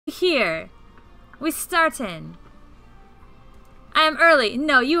here. We starting. I am early.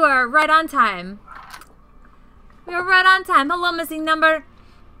 No, you are right on time. We are right on time. Hello, missing number.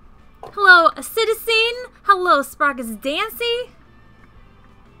 Hello, Citizen. Hello, Sprockets Dancy.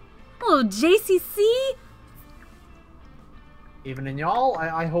 Hello, JCC. Evening, y'all.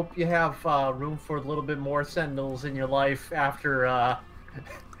 I hope you have room for a little bit more Sentinels in your life after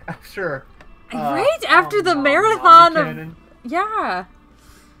after the marathon of yeah.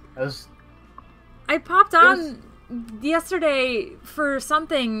 I popped on yesterday for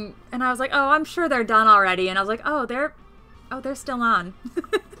something, and I was like, "Oh, I'm sure they're done already." And I was like, "Oh, they're still on."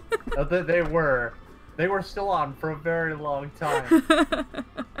 They were still on for a very long time.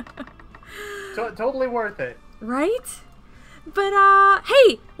 Totally worth it, right? But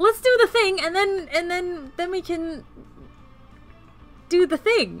hey, let's do the thing, and then we can do the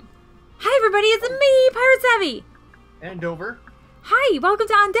thing. Hi everybody, it's me, Pirate Savvy. And Dover. Hi, welcome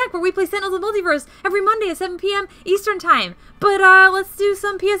to On Deck, where we play Sentinels of Multiverse every Monday at 7 p.m. Eastern Time. But let's do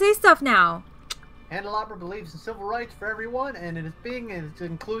some PSA stuff now. Handelabra believes in civil rights for everyone, and it is being as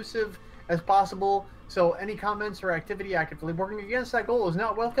inclusive as possible. So any comments or activity actively working against that goal is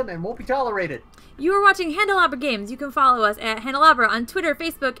not welcome and won't be tolerated. You are watching Handelabra Games. You can follow us at Handelabra on Twitter,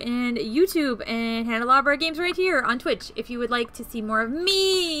 Facebook, and YouTube, and Handelabra Games right here on Twitch. If you would like to see more of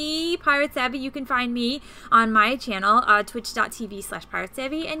me, Pirate Savvy, you can find me on my channel, twitch.tv/Pirate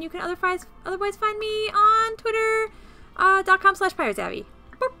Savvy, and you can otherwise find me on Twitter.com/Pirate Savvy.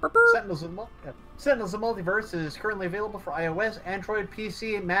 Sentinels of Multiverse is currently available for iOS, Android,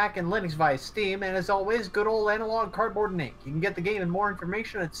 PC, Mac, and Linux via Steam, and as always, good old analog cardboard and ink. You can get the game and more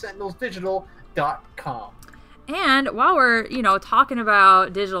information at sentinelsdigital.com. And while we're, talking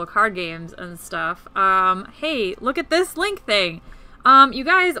about digital card games and stuff, hey, look at this link thing. You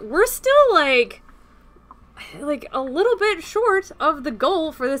guys, we're still like a little bit short of the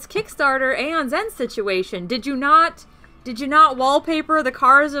goal for this Kickstarter and Zen situation. Did you not wallpaper the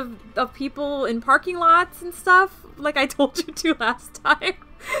cars of people in parking lots and stuff like I told you to last time?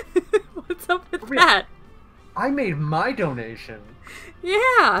 What's up with that? I made my donation.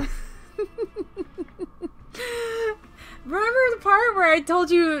 Yeah. Remember the part where I told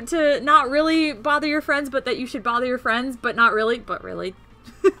you to not really bother your friends, but that you should bother your friends, but not really, but really?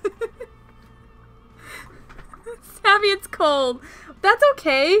 Savvy, it's cold. That's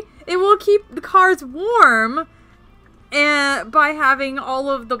okay. It will keep the cars warm. And by having all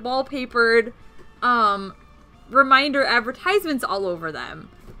of the wallpapered reminder advertisements all over them.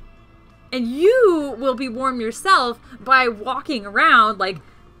 And you will be warm yourself by walking around,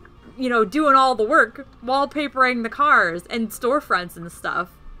 doing all the work, wallpapering the cars and storefronts and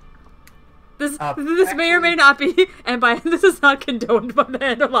stuff. This may or may not be, and this is not condoned by the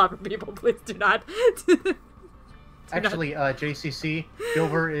Handelabra people. Please do not. JCC,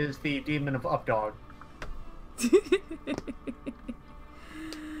 Dover is the demon of Updog.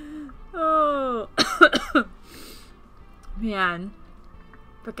 Oh man,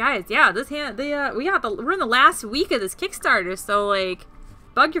 but guys, yeah, we're in the last week of this Kickstarter, so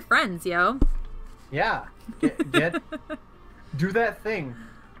bug your friends, yo. Yeah, get do that thing.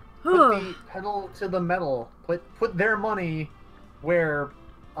 Put the pedal to the metal. Put their money where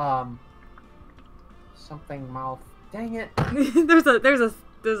something mouth. Dang it.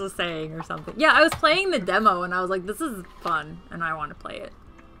 There's a saying or something. Yeah, I was playing the demo and I was like, this is fun and I want to play it.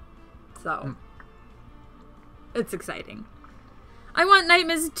 So, it's exciting. I want Night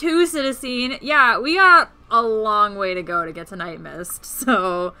Mist 2, Citizen. Yeah, we got a long way to go to get to Night Mist,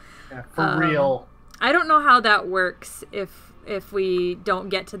 so... Yeah, for real. I don't know how that works if we don't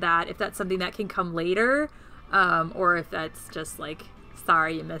get to that, if that's something that can come later, or if that's just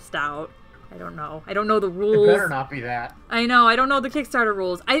sorry you missed out. I don't know. I don't know the rules. It better not be that. I know. I don't know the Kickstarter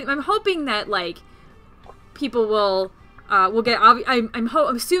rules. I'm hoping that people will get. I'm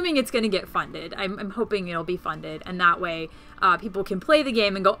assuming it's going to get funded. I'm hoping it'll be funded, and that way people can play the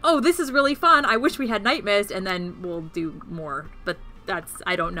game and go, oh, this is really fun. I wish we had Night Mist, and then we'll do more. But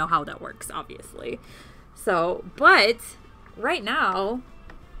I don't know how that works, obviously. So, but right now,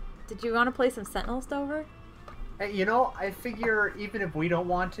 did you want to play some Sentinels, Dover? Hey, I figure even if we don't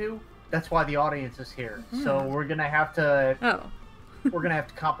want to. That's why the audience is here. Yeah. So we're gonna have to. Oh. We're gonna have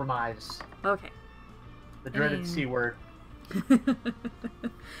to compromise. Okay. The dreaded C word.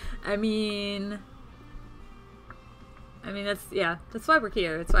 I mean, that's why we're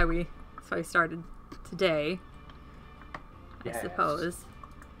here. That's why we started today. Yes. I suppose.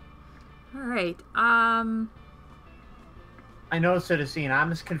 All right. I know, Citizen.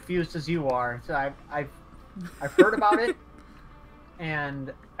 I'm as confused as you are. So I've heard about it.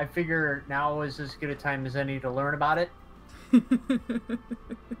 And I figure now is as good a time as any to learn about it.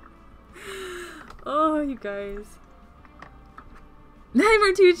 Oh, you guys. Hi,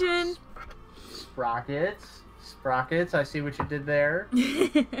 Martuchin. Sprockets, I see what you did there. Hey,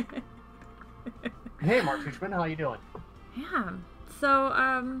 Martuchman, how you doing? Yeah.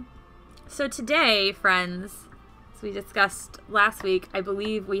 So today, friends, as we discussed last week, I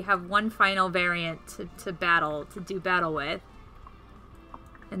believe we have one final variant to do battle with.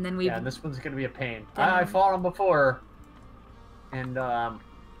 And then Yeah, this one's gonna be a pain. I fought him before. And,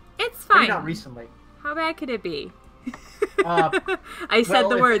 it's fine. Maybe not recently. How bad could it be? I said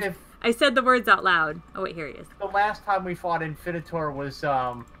the words. I said the words out loud. Oh wait, here he is. The last time we fought Infinitor was,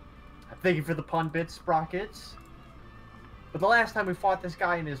 thank you for the pun bits, Sprockets. But the last time we fought this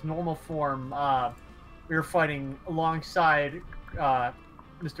guy in his normal form, we were fighting alongside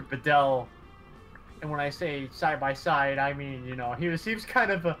Mr. Bedell. And when I say side by side, I mean, you know, he was he kind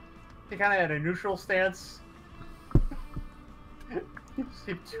of had a neutral stance. He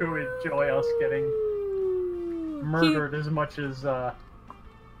seemed to enjoy us getting murdered as much as I'm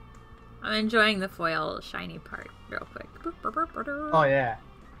enjoying the foil shiny part real quick. Oh yeah.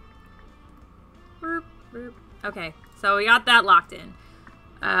 Okay, so we got that locked in.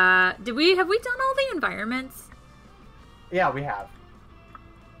 Have we done all the environments? Yeah, we have.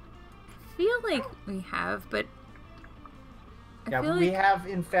 I feel like we have, but we have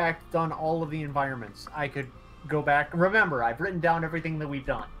in fact done all of the environments. I could go back. Remember, I've written down everything that we've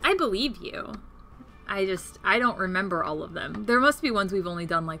done. I believe you. I don't remember all of them. There must be ones we've only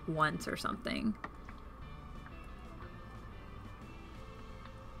done like once or something.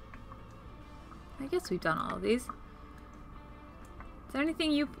 I guess we've done all of these. Is there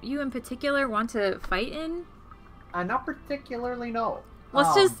anything you in particular want to fight in? Not particularly, no.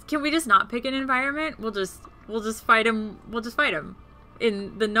 Can we just not pick an environment? We'll just fight him. We'll just fight him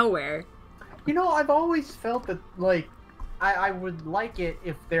in the nowhere. You know, I've always felt that, like, I would like it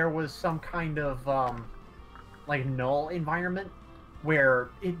if there was some kind of, like, null environment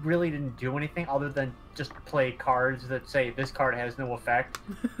where it really didn't do anything other than just play cards that say this card has no effect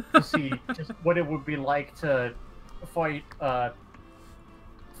to see just what it would be like to fight a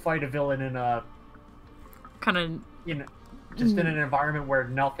villain in a kind of, you know, just in an environment where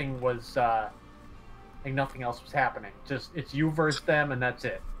nothing was, like nothing else was happening. Just it's you versus them, and that's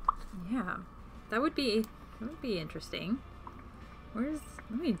it. Yeah, that would be interesting. Let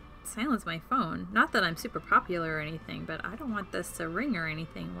me silence my phone. Not that I'm super popular or anything, but I don't want this to ring or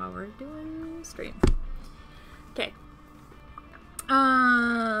anything while we're doing stream. Okay.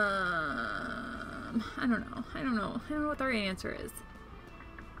 I don't know. I don't know what the right answer is.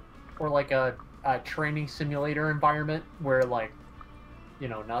 Or like a training simulator environment where, like, you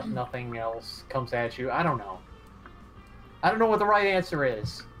know, nothing else comes at you. I don't know. I don't know what the right answer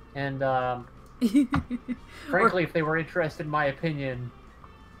is. And, frankly, if they were interested in my opinion,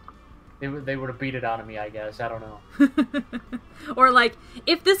 they would have beat it out of me, I guess. I don't know. Or, like,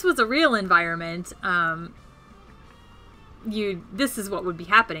 if this was a real environment, this is what would be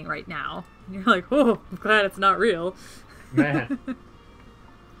happening right now. And you're like, oh, I'm glad it's not real. Man.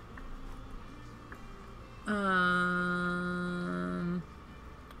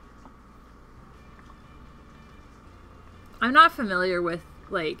 I'm not familiar with,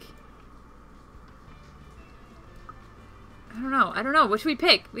 like, I don't know. What should we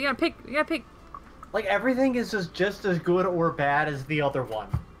pick? We gotta pick. Like, everything is just as good or bad as the other one.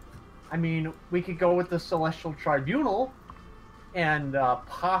 I mean, we could go with the Celestial Tribunal and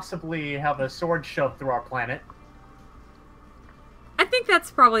possibly have a sword shoved through our planet. I think that's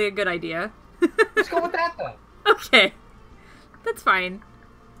probably a good idea. Let's go with that, then. Okay. That's fine.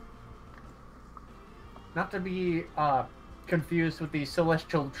 Not to be confused with the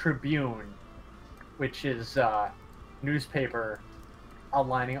Celestial Tribune, which is newspaper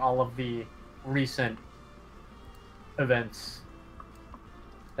outlining all of the recent events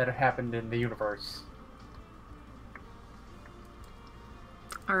that have happened in the universe.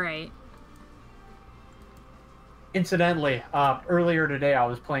 Alright. Incidentally, earlier today I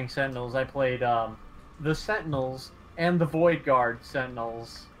was playing Sentinels. I played the Sentinels and the Void Guard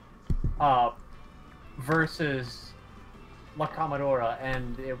Sentinels versus La Commodora,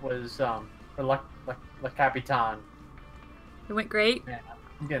 and it was or La Capitan. It went great. Man,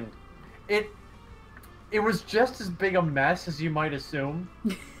 again, it was just as big a mess as you might assume,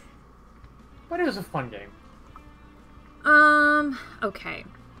 but it was a fun game. Okay.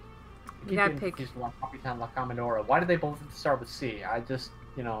 You gotta pick. La Capitan, La Commodora. Why did they both start with C? I just,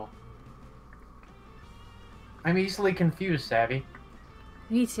 you know, I'm easily confused, Savvy.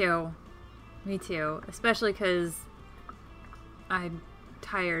 Me too. Especially because I'm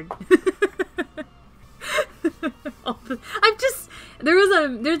tired.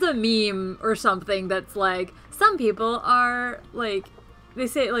 There's a meme or something that's like, some people are like, they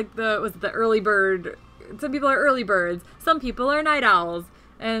say like the early bird, some people are early birds, some people are night owls,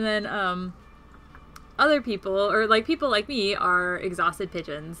 and then other people, or like people like me, are exhausted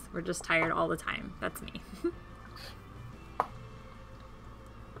pigeons. We're just tired all the time. That's me.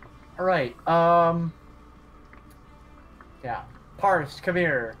 All right. Yeah. Parse, come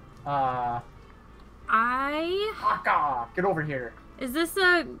here. Haka, get over here. Is this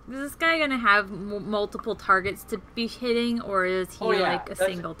guy gonna have multiple targets to be hitting, or is he like a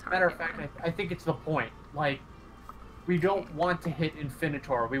single target? Matter of fact, I think it's the point. Like, we don't want to hit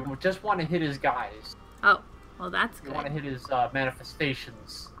Infinitor. We just want to hit his guys. Oh, well, that's good. We want to hit his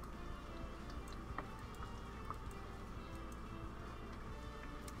manifestations.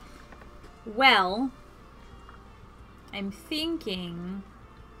 Well, I'm thinking...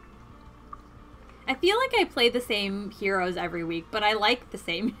 I feel like I play the same heroes every week, but I like the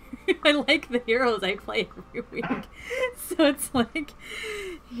same... I like the heroes I play every week. So it's like,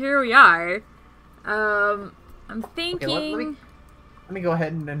 here we are. I'm thinking... Okay, let me go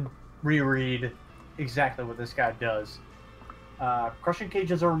ahead and then reread exactly what this guy does. Crushing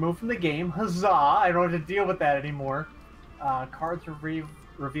cages are removed from the game. Huzzah! I don't have to deal with that anymore. Cards are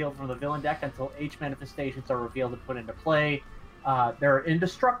revealed from the villain deck until H manifestations are revealed and put into play. They're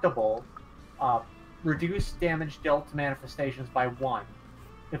indestructible. Reduce damage dealt to manifestations by 1.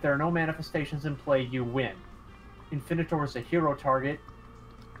 If there are no manifestations in play, you win. Infinitor is a hero target.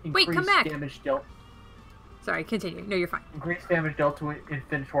 Wait, come back! Damage dealt... Sorry, continue. No, you're fine. Increase damage dealt to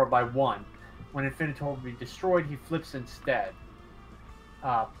Infinitor by 1. When Infinitor will be destroyed, he flips instead.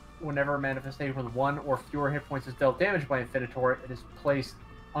 Whenever a manifestation with 1 or fewer hit points is dealt damage by Infinitor, it is placed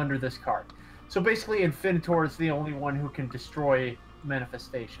under this card. So basically, Infinitor is the only one who can destroy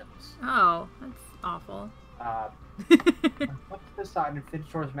manifestations. Oh, that's awful. On flip to the side,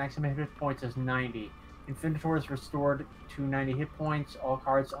 Infinitor's maximum hit points is 90. Infinitor is restored to 90 hit points. All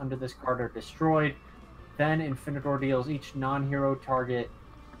cards under this card are destroyed. Then Infinitor deals each non-hero target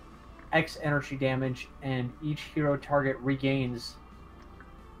X energy damage, and each hero target regains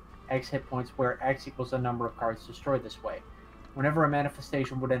X hit points, where X equals the number of cards destroyed this way. Whenever a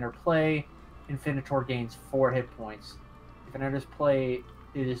manifestation would enter play, Infinitor gains 4 hit points. If it enters play,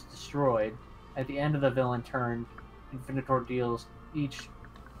 it is destroyed. At the end of the villain turn, Infinitor deals each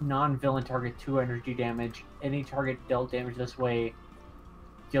non-villain target 2 energy damage. Any target dealt damage this way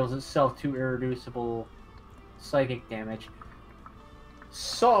deals itself 2 irreducible psychic damage.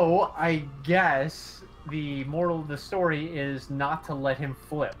 So, I guess the moral of the story is not to let him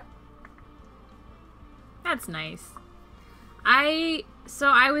flip. That's nice. I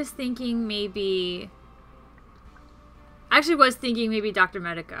was thinking maybe... I actually was thinking maybe Dr.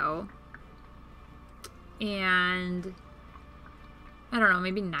 Medico. And... I don't know,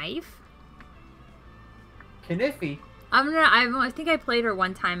 maybe KNYFE? KNYFE? I think I played her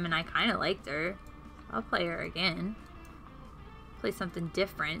one time and I kind of liked her. I'll play her again. Play something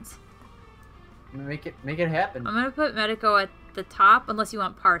different. Make it happen. I'm gonna put Medico at the top, unless you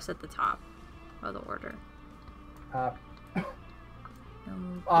want Parse at the top of the order. And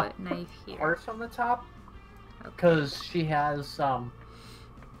we'll put KNYFE here. Parse on the top? Because she has stuff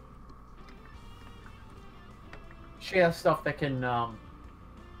that can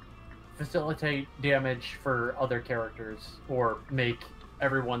facilitate damage for other characters or make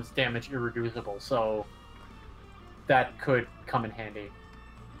everyone's damage irreducible, so that could come in handy.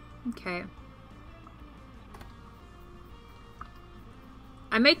 Okay.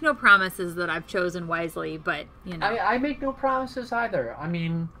 I make no promises that I've chosen wisely, but, you know. I make no promises either. I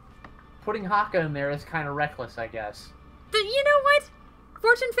mean, putting Haka in there is kind of reckless, I guess. You know what?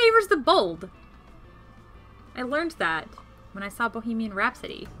 Fortune favors the bold. I learned that when I saw Bohemian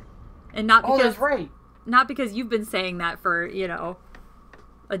Rhapsody. And not because... Oh, that's right! Not because you've been saying that for, you know,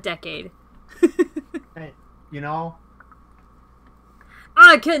 a decade. Hey, you know...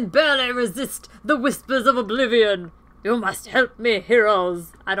 I can barely resist the whispers of oblivion. You must help me,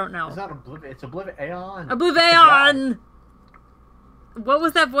 heroes. I don't know. It's not Oblivion, it's Oblivion. Oblivion! What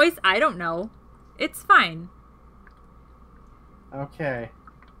was that voice? I don't know. It's fine. Okay.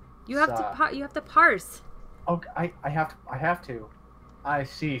 You have to parse. Okay, I have to. I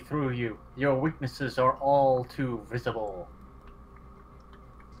see through you. Your weaknesses are all too visible.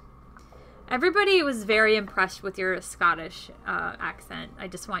 Everybody was very impressed with your Scottish accent. I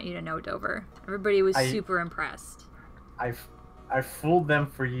just want you to know, Dover. Everybody was super impressed. I've fooled them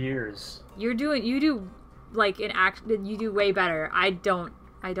for years. You do like you do way better. I don't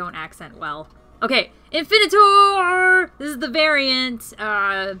accent well. Okay, Infinitor! This is the variant.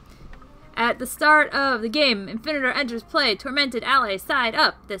 At the start of the game, Infinitor enters play, tormented allies side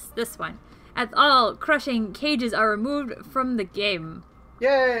up. This one. As all crushing cages are removed from the game.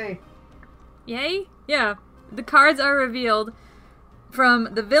 Yay! Yay? Yeah. The cards are revealed from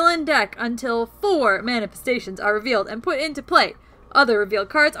the villain deck until 4 manifestations are revealed and put into play. Other revealed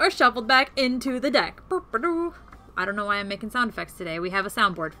cards are shuffled back into the deck. I don't know why I'm making sound effects today. We have a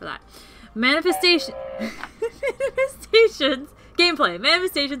soundboard for that. Manifestations. Gameplay.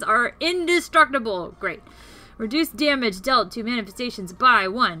 Manifestations are indestructible. Great. Reduce damage dealt to manifestations by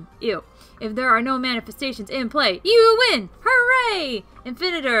 1. Ew. If there are no manifestations in play, you win! Hooray!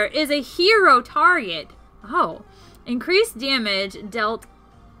 Infinitor is a hero target. Oh. Increased damage dealt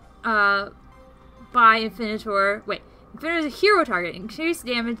by Infinitor. Wait. Infinitor is a hero target. Increased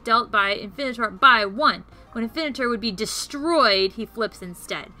damage dealt by Infinitor by 1. When Infinitor would be destroyed, he flips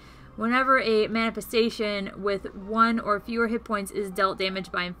instead. Whenever a manifestation with 1 or fewer hit points is dealt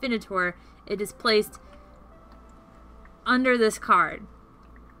damage by Infinitor, it is placed under this card.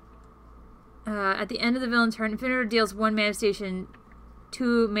 At the end of the villain turn, Infinitor deals 1 manifestation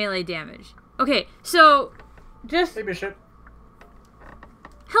 2 melee damage. Okay, so just... Hey, Bishop.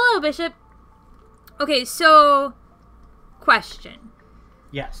 Hello, Bishop. Okay, so... Question.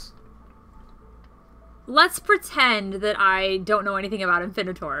 Yes. Let's pretend that I don't know anything about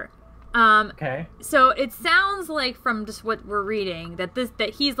Infinitor. Okay. So it sounds like from just what we're reading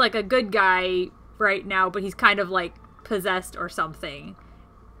that he's like a good guy right now, but he's kind of like possessed or something.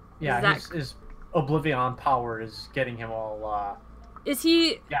 Yeah, his Oblivion power is getting him all is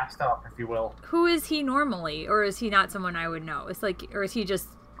he gassed up, if you will. Who is he normally, or is he not someone I would know? It's like, or is he just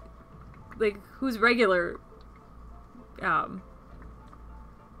like who's regular?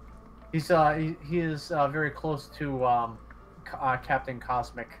 He is very close to Captain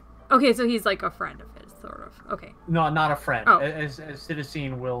Cosmic. Okay, so he's like a friend of his, sort of. Okay. No, not a friend. Oh. As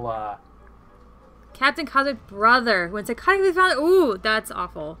Citizen will. Captain Cosmic brother. When psychotically found. Ooh, that's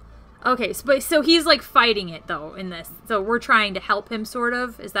awful. Okay, so he's like fighting it though in this. So we're trying to help him, sort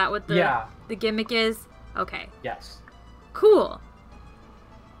of. Is that what the gimmick is? Okay. Yes. Cool.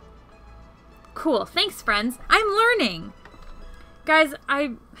 Cool. Thanks, friends. I'm learning. Guys,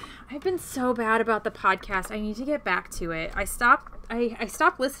 I've been so bad about the podcast. I need to get back to it. I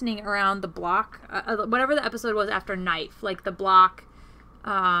stopped listening around the block, whatever the episode was after KNYFE, like the block,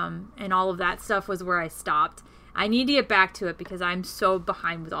 and all of that stuff was where I stopped. I need to get back to it because I'm so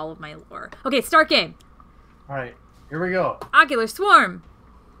behind with all of my lore. Okay, start game. All right, here we go. Ocular Swarm.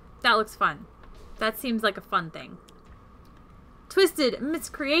 That looks fun. That seems like a fun thing. Twisted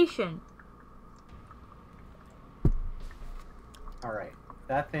Miscreation. All right,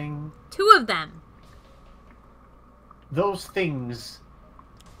 that thing. 2 of them. Those things.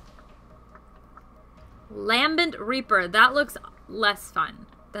 Lambent Reaper. That looks less fun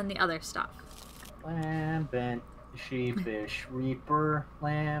than the other stuff. Lambent, Sheepish, Reaper,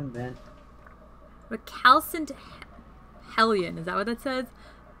 Lambent. Recalcitrant Hellion. Is that what that says?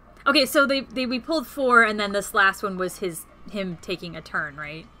 Okay, so we pulled 4, and then this last one was him taking a turn,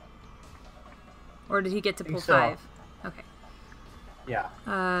 right? Or did he get to pull 5? Okay.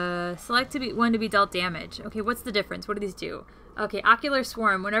 Yeah. Select one to be dealt damage. Okay, what's the difference? What do these do? Okay, Ocular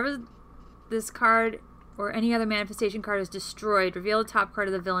Swarm. Whenever this card or any other manifestation card is destroyed, reveal the top card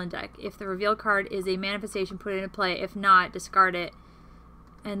of the villain deck. If the revealed card is a manifestation, put it into play. If not, discard it.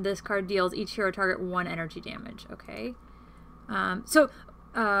 And this card deals each hero target 1 energy damage. Okay. On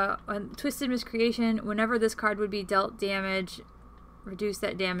Twisted Miscreation, whenever this card would be dealt damage, reduce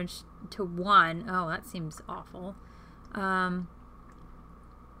that damage to 1. Oh, that seems awful.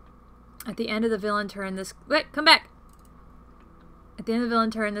 At the end of the villain turn, come back! At the end of the villain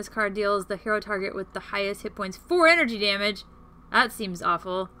turn, this card deals the hero target with the highest hit points 4 energy damage. That seems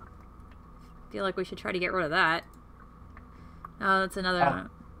awful. I feel like we should try to get rid of that. Oh, that's another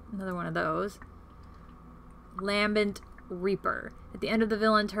one of those. Lambent Reaper. At the end of the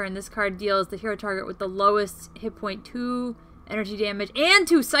villain turn, this card deals the hero target with the lowest hit point 2 energy damage and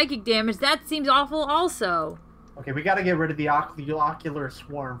 2 psychic damage. That seems awful also. Okay, we got to get rid of the Ocular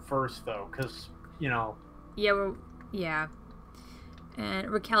Swarm first, though, because, you know... Yeah, yeah.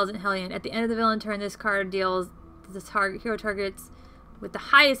 And Recalcitrant Hellion. At the end of the villain turn, this card deals the hero targets with the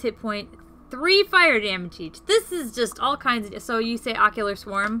highest hit point 3 fire damage each. This is just all kinds of... So you say Ocular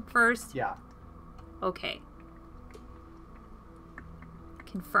Swarm first? Yeah. Okay.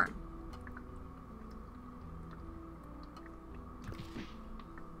 Confirm.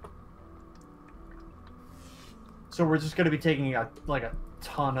 So we're just going to be taking a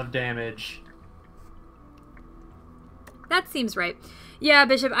ton of damage. That seems right. Yeah,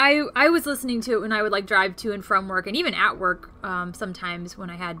 Bishop, I was listening to it when I would like drive to and from work, and even at work sometimes when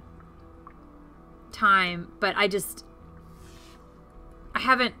I had time, but I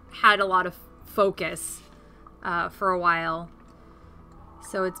haven't had a lot of focus for a while.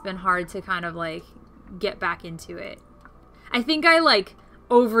 So it's been hard to kind of, like, get back into it. I think I, like,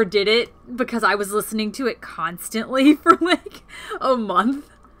 overdid it because I was listening to it constantly for, like, a month.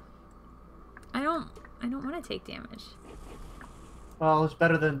 I don't want to take damage. Well, it's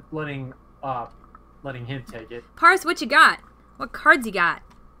better than letting him take it. Parse, what you got? What cards you got?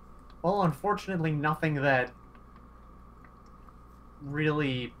 Well, unfortunately, nothing that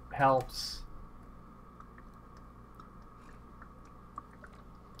really helps.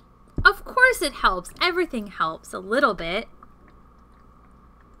 Of course it helps. Everything helps a little bit.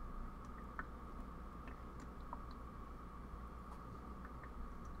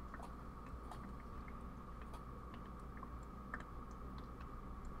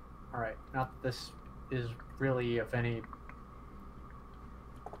 Alright, not that this is really of any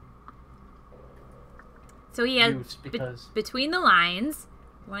So he has use because... between the lines,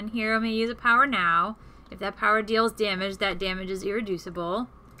 one hero may use a power now. If that power deals damage, that damage is irreducible.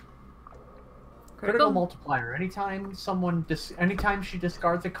 Critical multiplier. Anytime she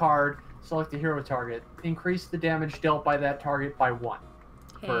discards a card, select a hero target. Increase the damage dealt by that target by 1.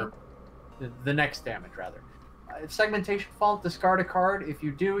 Okay. For the next damage, rather. Segmentation fault, discard a card. If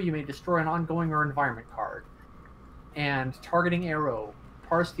you do, you may destroy an ongoing or environment card. And targeting arrow.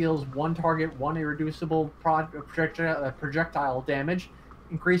 Parse deals 1 target, 1 irreducible projectile damage.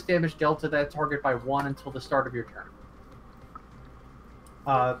 Increase damage dealt to that target by 1 until the start of your turn.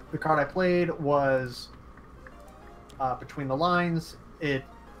 The card I played was Between the Lines.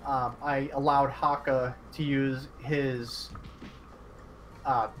 I allowed Haka to use his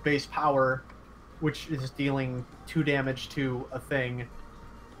base power, which is dealing 2 damage to a thing.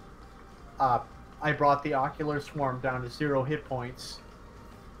 I brought the Ocular Swarm down to 0 hit points.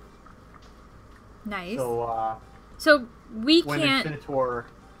 Nice. So we when can't... Infinitor...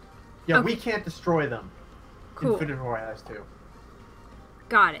 Yeah, okay. we can't destroy them. Cool. Infinitor has to.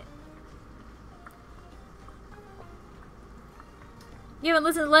 Got it. You haven't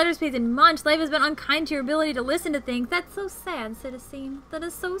listened to Letters Page in months. Life has been unkind to your ability to listen to things. That's so sad, Citizen. That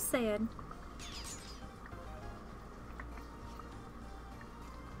is so sad.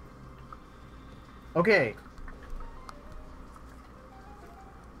 Okay.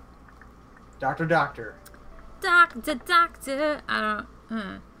 Doctor. Doctor. I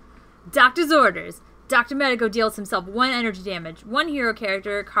don't... Doctor's orders. Dr. Medico deals himself 1 energy damage. 1 hero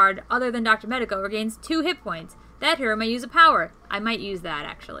character card other than Dr. Medico regains 2 hit points. That hero may use a power. I might use that,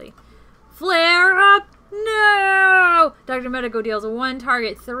 actually. Flare up! No! Dr. Medico deals 1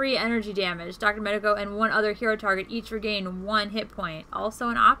 target 3 energy damage. Dr. Medico and 1 other hero target each regain 1 hit point. Also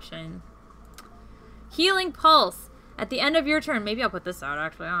an option. Healing Pulse. At the end of your turn, maybe I'll put this out,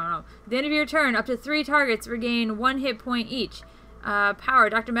 actually, I don't know. At the end of your turn, up to 3 targets regain 1 hit point each. Power.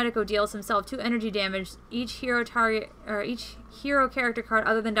 Dr. Medico deals himself 2 energy damage. Each hero character card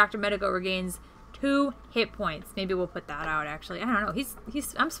other than Dr. Medico regains 2 hit points. Maybe we'll put that out, actually. I don't know.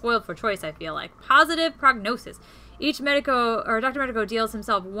 I'm spoiled for choice, I feel like. Positive Prognosis. Each Dr. Medico deals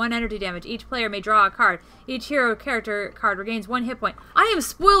himself 1 energy damage. Each player may draw a card. Each hero character card regains 1 hit point. I am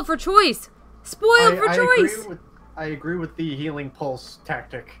spoiled for choice! Spoiled for choice! I agree with the Healing Pulse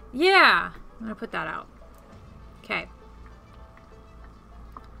tactic. Yeah. I'm gonna put that out. Okay.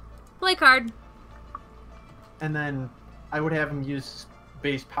 Play card. And then I would have him use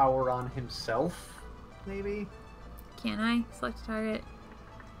base power on himself, maybe? Can I? Select a target.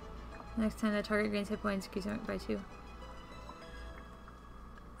 Next time the target gains hit points, increase it by 2.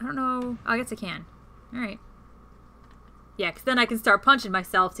 I don't know. Oh, I guess I can. Alright. Yeah, because then I can start punching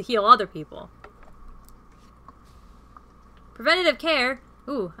myself to heal other people. Preventative care.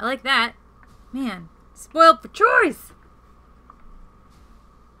 Ooh, I like that. Man, spoiled for choice!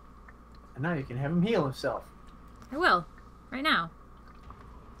 And now you can have him heal himself. I will. Right now.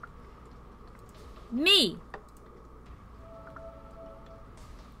 Me!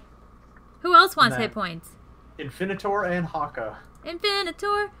 Who else wants hit points? Infinitor and Haka.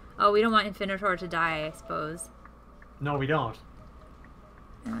 Infinitor? Oh, we don't want Infinitor to die, I suppose. No, we don't.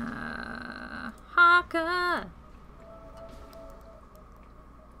 Haka!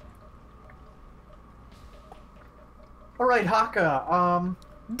 Alright, Haka,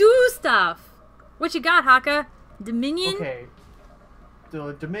 Do stuff! What you got, Haka? Dominion? Okay.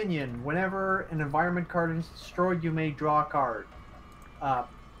 The Dominion. Whenever an environment card is destroyed, you may draw a card.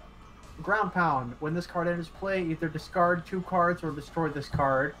 Ground Pound. When this card enters play, either discard 2 cards or destroy this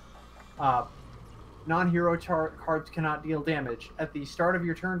card. Non-hero cards cannot deal damage. At the start of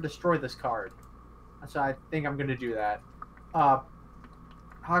your turn, destroy this card. So I think I'm going to do that.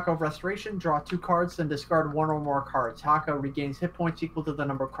 Haka Restoration, draw 2 cards, then discard 1 or more cards. Haka regains hit points equal to the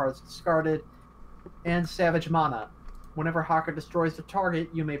number of cards discarded. And Savage Mana. Whenever Haka destroys the target,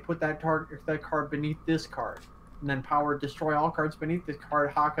 you may put that card beneath this card. And then power destroy all cards beneath this card.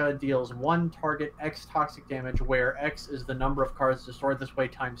 Haka deals 1 target X toxic damage, where X is the number of cards destroyed this way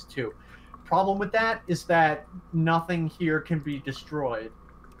times 2. Problem with that is that nothing here can be destroyed.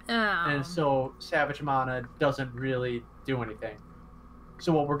 Oh. And so Savage Mana doesn't really do anything.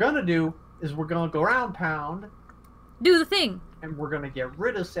 So what we're going to do is we're going to go around pound. Do the thing. And we're going to get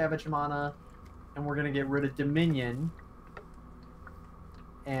rid of Savage Mana. And we're going to get rid of Dominion.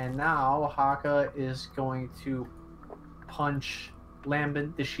 And now Haka is going to punch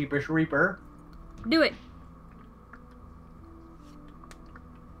Lambent the Sheepish Reaper. Do it.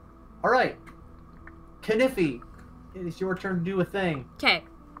 Alright. KNYFE, it is your turn to do a thing. Okay.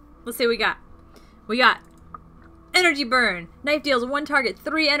 Let's see what we got. We got Energy Burn. Knife deals 1 target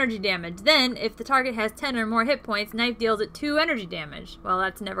 3 energy damage. Then, if the target has 10 or more hit points, knife deals it 2 energy damage. Well,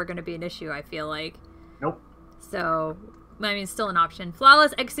 that's never going to be an issue, I feel like. Nope. So, I mean, still an option.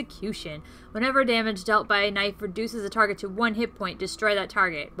 Flawless Execution. Whenever damage dealt by a knife reduces a target to 1 hit point, destroy that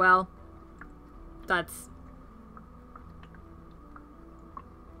target. Well, that's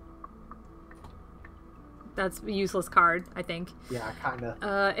a useless card, I think. Yeah,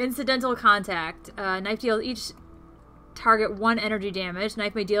 kinda. Incidental Contact. Knife deals each target 1 energy damage.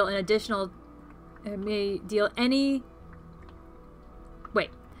 Knife may deal an additional... Knife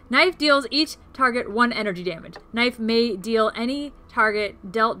deals each target 1 energy damage. Knife may deal any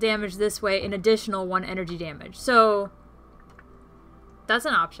target dealt damage this way an additional 1 energy damage. So, that's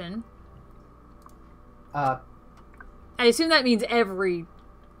an option. I assume that means everybody,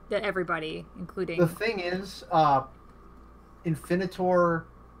 including... The thing is, Infinitor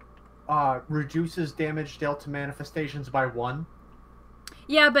reduces damage dealt to manifestations by 1.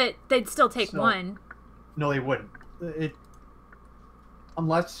 Yeah, but they'd still take 1. No, they wouldn't.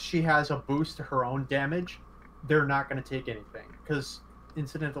 Unless she has a boost to her own damage, they're not going to take anything. Because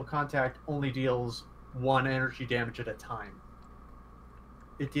Incidental Contact only deals 1 energy damage at a time.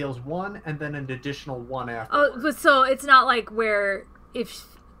 It deals 1 and then an additional 1 after. Oh, but so it's not like where if...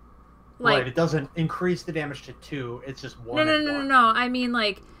 Right, it doesn't increase the damage to 2, it's just 1 No. I mean,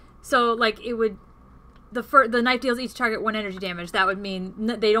 like, so, like, it would... The knife deals each target 1 energy damage. That would mean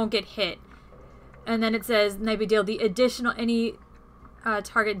they don't get hit. And then it says, knife may deal the additional... Any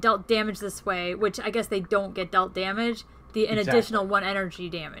target dealt damage this way, which I guess they don't get dealt damage. An additional 1 energy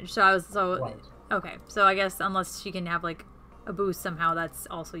damage. So I was... Right. Okay, so I guess unless she can have, like, a boost somehow, that's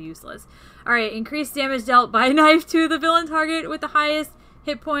also useless. Alright, increased damage dealt by knife to the villain target with the highest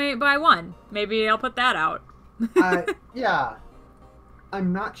hit point by 1. Maybe I'll put that out. Yeah.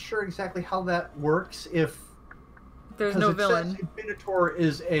 I'm not sure exactly how that works if... There's no villain. Says Infinitor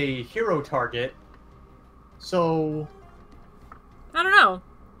is a hero target, so... I don't know.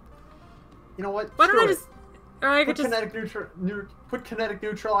 You know what? Why don't I just... Or I could put Kinetic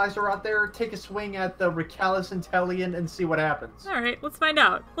Neutralizer out there, take a swing at the Recallus Intellion, and see what happens. Alright, let's find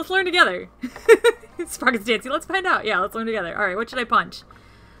out. Let's learn together. Sprocket's dancing. Let's find out. Yeah, let's learn together. Alright, what should I punch?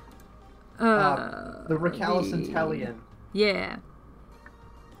 The Recallus Intellion. Yeah.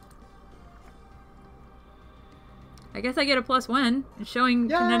 I guess I get a +1. It's showing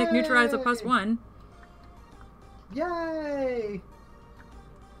Yay! Kinetic Neutralize a +1. Yay!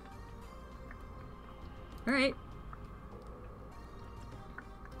 Alright.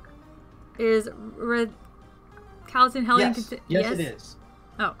 Is Recallus Intellion... Yes, it is.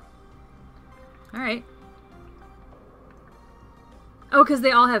 Oh. Alright. Oh, because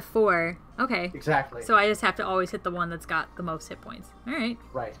they all have 4. Okay. Exactly. So I just have to always hit the one that's got the most hit points. Alright.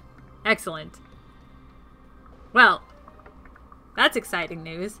 Right. Excellent. Well, that's exciting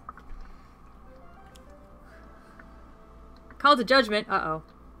news. Call to Judgment. Uh-oh.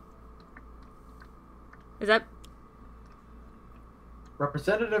 Is that...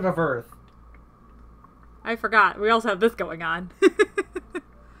 Representative of Earth. I forgot. We also have this going on.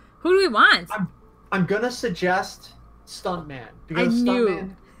 Who do we want? I'm gonna suggest Stuntman. Because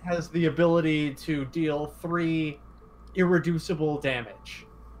Stuntman has the ability to deal 3 irreducible damage.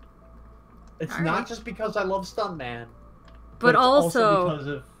 It's not just because I love Stuntman, but it's also because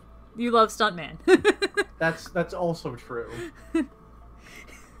of... You love Stuntman. That's also true.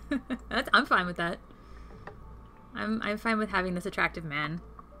 I'm fine with that. I'm fine with having this attractive man.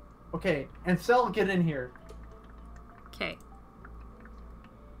 Okay, and Cell, get in here. Okay.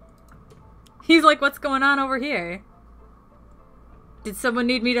 He's like, what's going on over here? Did someone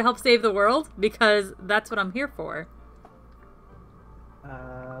need me to help save the world? Because that's what I'm here for.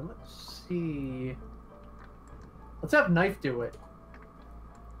 Let's see. Let's have Knife do it.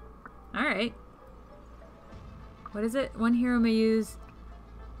 Alright. What is it? One hero may use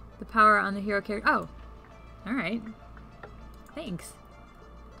the power on the hero character. Oh. Alright. Thanks.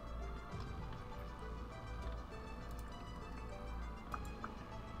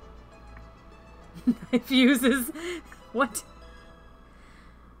 Knife uses... What?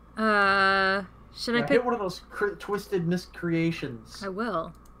 Should I pick... Hit one of those twisted miscreations. I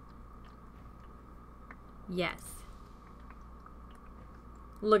will. Yes.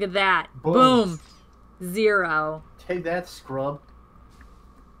 Look at that. Boom. 0. Take that, scrub.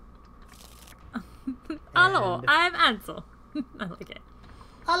 Hello, I'm Ansel. I like it.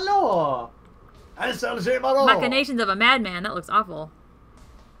 Hello! Machinations of a madman. That looks awful.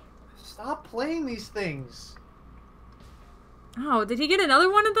 Stop playing these things. Oh, did he get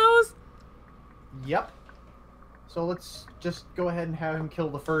another one of those? Yep. So let's just go ahead and have him kill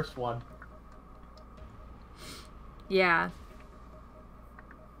the first one. Yeah.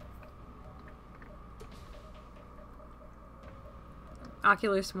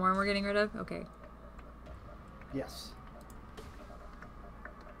 Ocular Swarm we're getting rid of? Okay. Yes.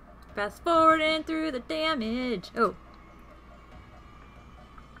 Fast forwarding through the damage. Oh.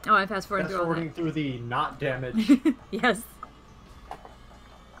 Oh, I'm fast forwarding through all that. Fast forwarding through the not damage. Yes.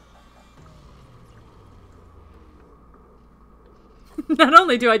 Not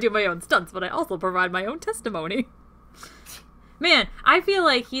only do I do my own stunts, but I also provide my own testimony. Man, I feel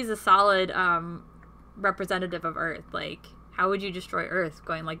like he's a solid representative of Earth. Like, how would you destroy Earth?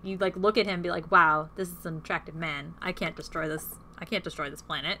 Going like, you like look at him and be like, wow, this is an attractive man. I can't destroy this. I can't destroy this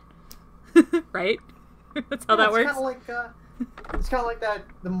planet. Right? That's how that works. It's kind of like that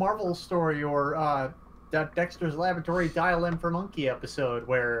the Marvel story or that Dexter's Laboratory Dial M for Monkey episode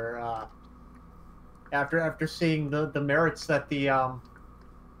where after seeing the merits that the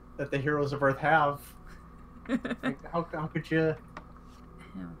heroes of Earth have, like, how could you?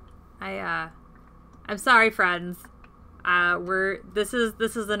 I'm sorry, friends. This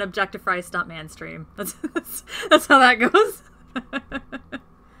is an Objectify Stuntman stream. That's how that goes.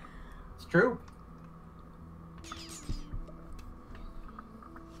 It's true.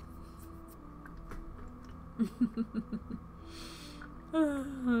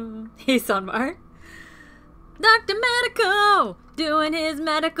 Hey, Sunbar. Dr. Medico doing his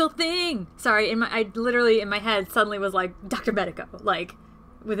medical thing. Sorry, I literally in my head suddenly was like Dr. Medico, like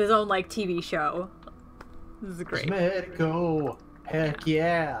with his own like TV show. This is great. Medico, heck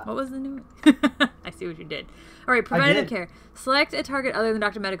yeah. What was the new? I see what you did. All right, preventative care. Select a target other than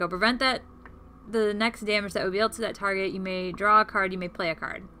Dr. Medico. Prevent the next damage that would be dealt to that target. You may draw a card. You may play a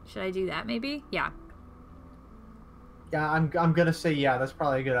card. Should I do that? Maybe. Yeah. Yeah, I'm gonna say yeah. That's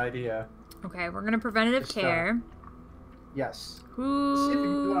probably a good idea. Okay, we're gonna preventative care. Yes. Who? See if you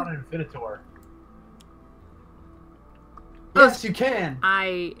can do it on Infinitor. Yes, you can.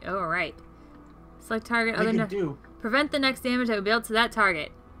 Oh, right. Select target other than prevent the next damage that would be dealt to that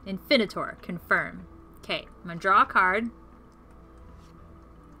target. Infinitor. Confirm. Okay, I'm gonna draw a card.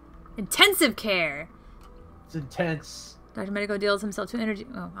 Intensive care. It's intense. Dr. Medico deals himself 2 energy.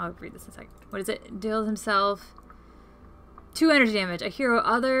 Oh, I'll read this in a second. What is it? Deals himself 2 energy damage. A hero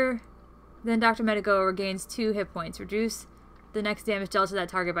other than Dr. Medico regains 2 hit points. Reduce the next damage dealt to that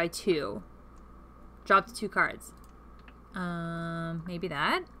target by 2. Drop to 2 cards. Maybe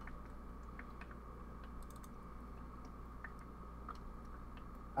that?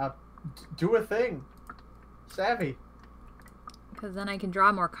 Do a thing. Savvy. Because then I can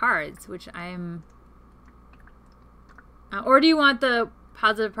draw more cards, which I'm... or do you want the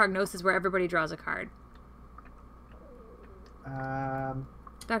positive prognosis where everybody draws a card?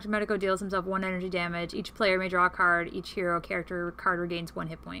 Dr. Medico deals himself 1 energy damage. Each player may draw a card. Each hero character card regains 1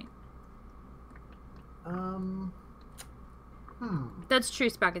 hit point. That's true,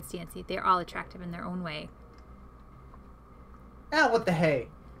 Sprockets TNC. They are all attractive in their own way. What the hey?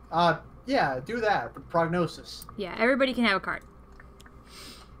 Yeah, do that. The prognosis. Yeah, everybody can have a card.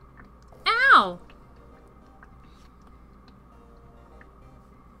 Ow!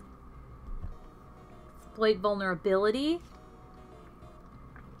 Exploit vulnerability.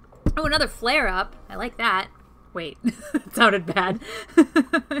 Oh, another flare-up. I like that. Wait, it sounded bad.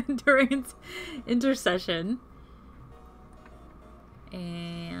 Endurance intercession.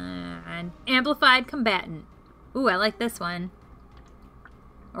 And amplified combatant. Ooh, I like this one.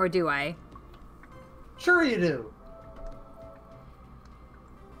 Or do I? Sure you do.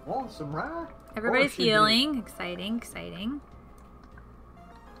 Want some ride? Everybody's healing. Exciting, exciting.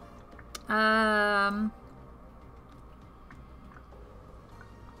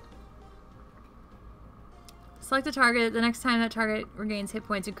 Select a target. The next time that target regains hit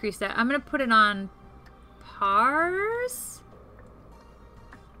points, increase that. I'm going to put it on Parse.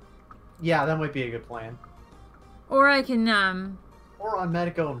 Yeah, that might be a good plan. Or I can, Or on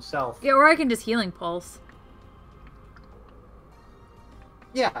Medico himself. Yeah, or I can just healing pulse.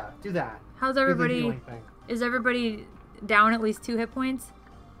 Yeah, do that. How's Do the everybody? healing thing. Is everybody down at least 2 hit points?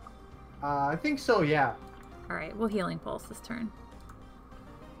 I think so, yeah. Alright, we'll healing pulse this turn.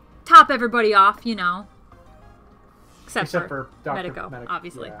 Top everybody off, you know. Except for Dr. Medico,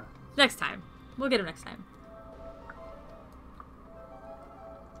 obviously. Yeah. Next time. We'll get him next time.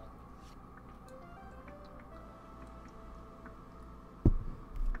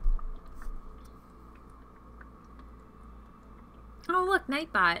 Oh, look,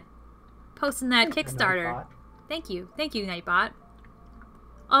 Nightbot. Posting that Kickstarter. Nightbot. Thank you. Thank you, Nightbot.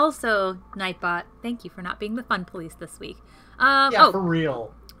 Also, Nightbot, thank you for not being the fun police this week. Yeah, for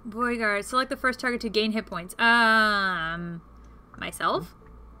real. Boyguard, select the first target to gain hit points. Myself?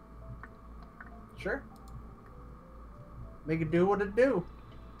 Sure. Make it do what it do.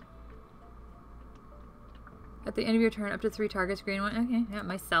 At the end of your turn, up to 3 targets, green one. Okay, yeah,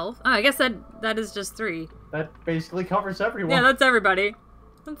 myself. Oh, I guess that is just 3. That basically covers everyone. Yeah, that's everybody.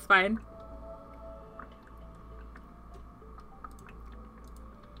 That's fine.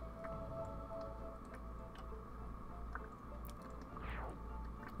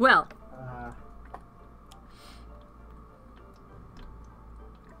 Well.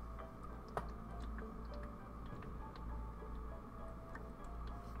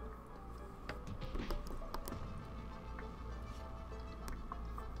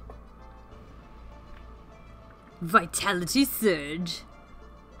 Vitality Surge.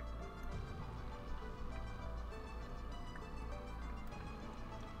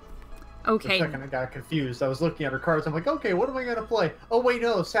 Okay. For a second I got confused. I was looking at her cards. I'm like, okay, what am I going to play? Oh, wait,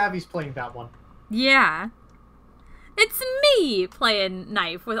 no. Savvy's playing that one. Yeah. It's me playing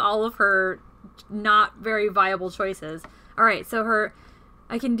Knife with all of her not very viable choices. Alright, so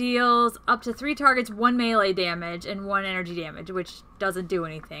I can deal up to 3 targets, 1 melee damage, and 1 energy damage, which doesn't do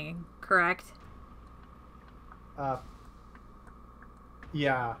anything, correct?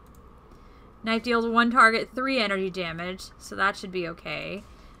 Yeah. Knife deals 1 target, 3 energy damage, so that should be okay.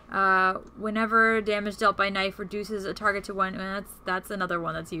 Whenever damage dealt by knife reduces a target to 1, that's another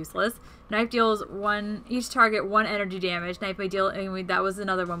one that's useless. Knife deals each target 1 energy damage. Knife may deal, anyway, that was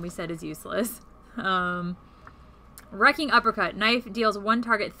another one we said is useless. Wrecking Uppercut. Knife deals 1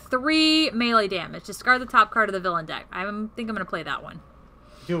 target, 3 melee damage. Discard the top card of the villain deck. I think I'm gonna play that one.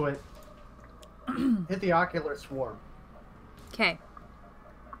 Do it. Hit the Ocular Swarm. Okay.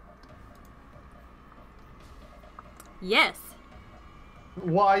 Yes.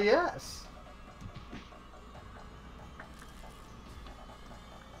 Why, yes.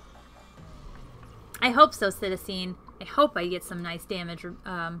 I hope so, Citizen. I hope I get some nice damage. So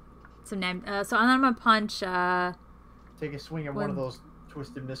I'm gonna punch. Take a swing at one of those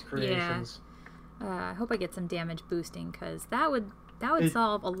twisted miscreations. Yeah. I hope I get some damage boosting, because that would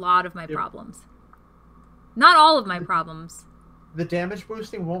solve a lot of my problems. Not all of my problems. The damage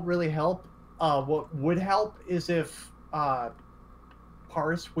boosting won't really help. What would help is if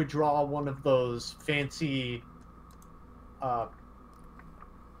Parse would draw one of those fancy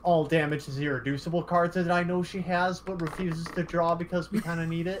all damage is irreducible cards that I know she has but refuses to draw because we kind of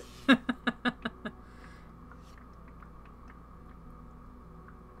need it.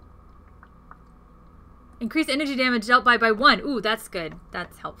 Increase energy damage dealt by 1. Ooh, that's good.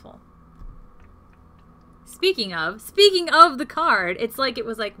 That's helpful. Speaking of the card, it's like it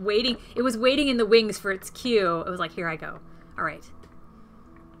was like waiting. It was waiting in the wings for its cue. It was like, here I go. All right.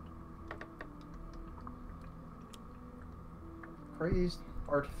 Crazed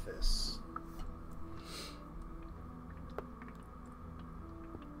Artifice.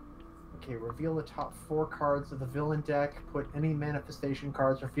 Okay, reveal the top 4 cards of the villain deck. Put any manifestation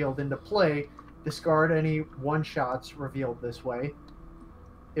cards revealed into play. Discard any one-shots revealed this way.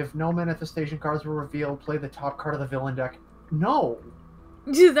 If no manifestation cards were revealed, play the top card of the villain deck. No!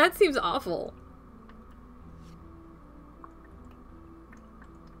 Dude, that seems awful.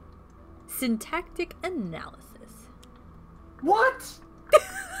 Syntactic analysis. What?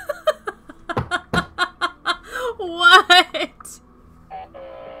 What?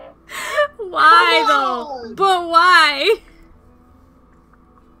 Why, though? But why?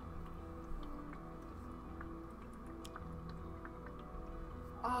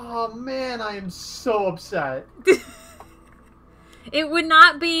 Oh man, I am so upset. It would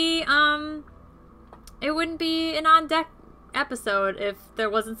not be, it wouldn't be an on-deck episode if there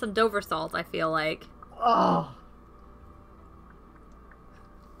wasn't some Dover salt, I feel like. Oh.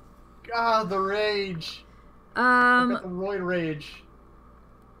 God, the rage. I've got the roid rage.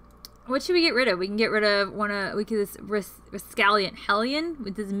 What should we get rid of? We can get rid of we could this Rascallion Hellion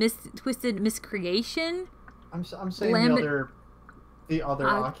with this twisted miscreation. I'm saying the other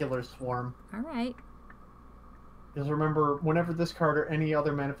Ocular Swarm. All right. Because remember, whenever this card or any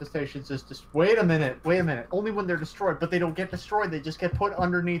other manifestations is just wait a minute. Only when they're destroyed, but they don't get destroyed. They just get put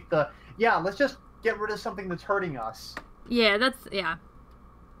underneath the. Yeah, let's just get rid of something that's hurting us. Yeah,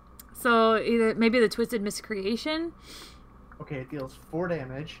 So maybe the twisted miscreation. Okay, it deals 4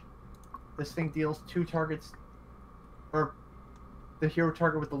 damage. This thing deals 2 targets, or the hero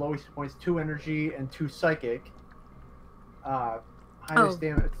target with the lowest points, 2 energy and 2 psychic. Highest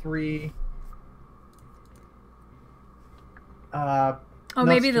damage 3.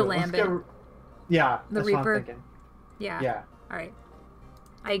 Maybe the Lambent. Yeah, the that's Reaper. What I'm thinking. Yeah. All right.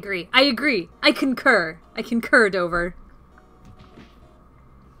 I agree. I concur, Dover.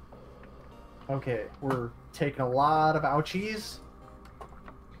 Okay, we're taking a lot of ouchies.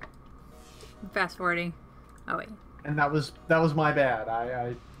 Fast forwarding. Oh wait. And that was my bad.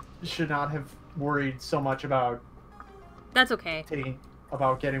 I should not have worried so much about. That's okay.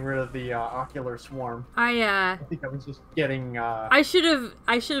 Getting rid of the Ocular Swarm. I think I was just getting. I should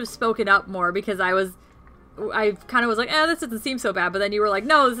have spoken up more because I kind of was like, this doesn't seem so bad, but then you were like,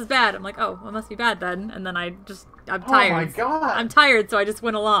 no, this is bad. I'm like, oh, it must be bad then. And then I'm tired. Oh my god. I'm tired, so I just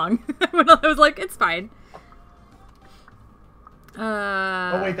went along. I was like, it's fine.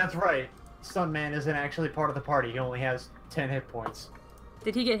 Oh wait, that's right. Stuntman isn't actually part of the party. He only has 10 hit points.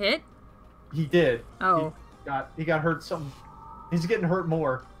 Did he get hit? He did. Oh. He got hurt some. He's getting hurt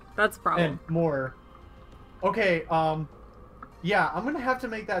more. That's a problem. And more. Okay, yeah, I'm gonna have to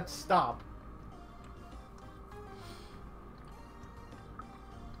make that stop.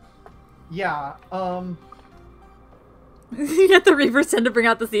 Yeah, You get the Reaper send to bring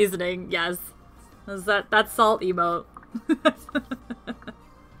out the seasoning, yes. That's salt emote.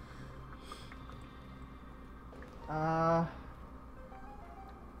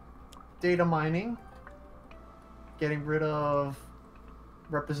 Data mining. Getting rid of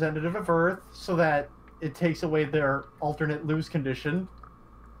Representative of Earth so that it takes away their alternate lose condition.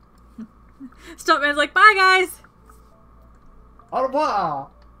 Stuntman's like, bye guys! Au revoir!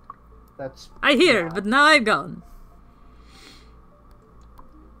 That's... I hear, but now I'm gone.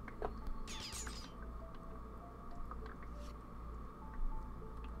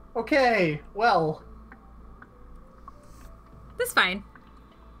 Okay, well... That's fine.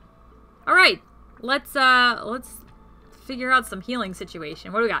 Alright, let's figure out some healing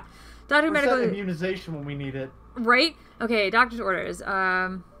situation. What do we got? Dr. Medico... immunization when we need it. Right? Okay, doctor's orders.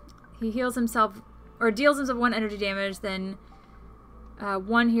 He heals himself, or deals himself 1 energy damage, then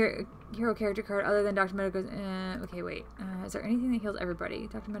 1 hero character card other than Dr. Medico's... okay, wait. Is there anything that heals everybody?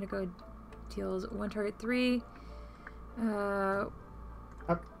 Dr. Medico deals 1 target 3. Dr.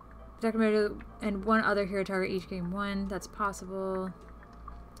 Medico and 1 other hero target each gain 1. That's possible.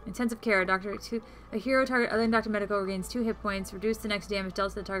 Intensive care. A hero target other than Dr. Medico regains 2 hit points. Reduce the next damage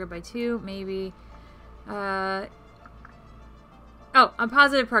dealt to the target by 2. Maybe. Oh, on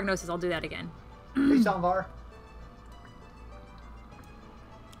positive prognosis. I'll do that again. Hey, Salvar.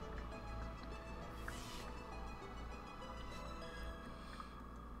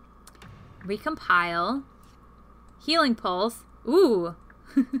 Recompile. Healing pulse. Ooh.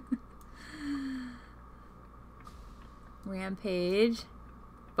 Rampage.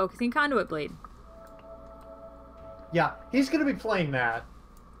 Focusing conduit blade. Yeah, he's gonna be playing that.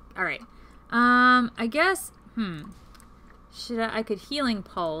 Alright. I guess, I could healing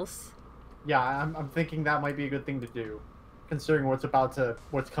pulse. Yeah, I'm thinking that might be a good thing to do, considering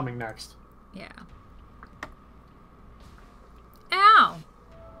what's coming next. Yeah. Ow!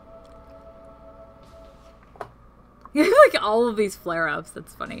 You have like all of these flare-ups.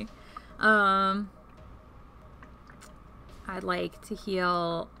 That's funny. I'd like to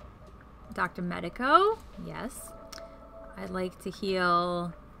heal Dr. Medico. Yes. I'd like to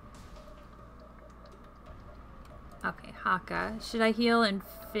heal... Okay, Haka. Should I heal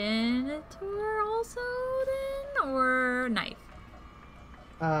Infinitor also then? Or Knife?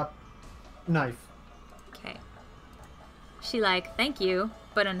 Knife. Okay. She like, thank you,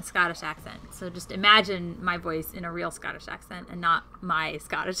 but in a Scottish accent. So just imagine my voice in a real Scottish accent and not my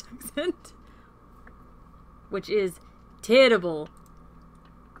Scottish accent. Which is terrible,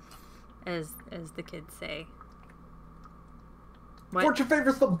 as the kids say. What? Fortune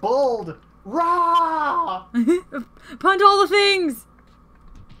favors the bold! Rah! Punt all the things!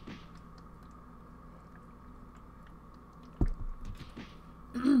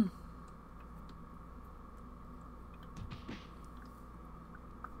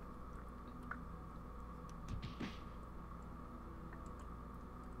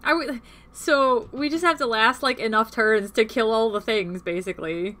 So we just have to last like enough turns to kill all the things,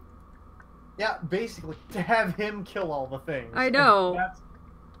 basically. Yeah, basically to have him kill all the things. I know. And that's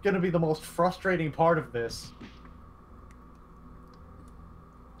gonna be the most frustrating part of this.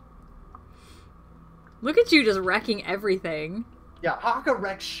 Look at you just wrecking everything. Yeah, Haka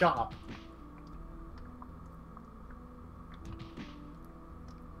wrecks shop.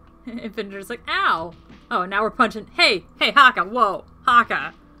 Infinitor's like, ow! Oh, now we're punching. Hey, Haka, whoa,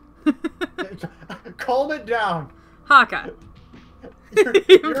 Haka. Calm it down. Haka.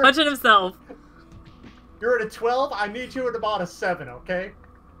 You're punching himself. You're at a 12, I need you at about a 7, okay?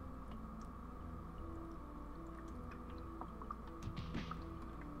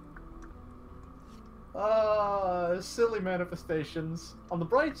 Silly manifestations. On the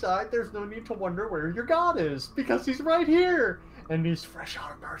bright side, there's no need to wonder where your god is, because he's right here! And he's fresh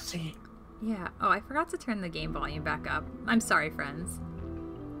out of mercy. Yeah. Oh, I forgot to turn the game volume back up. I'm sorry, friends.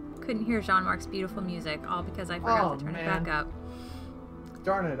 Couldn't hear Jean-Marc's beautiful music, all because I forgot to turn it back up.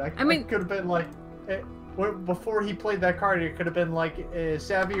 Darn it. I mean, could have been like... before he played that card, it could have been like,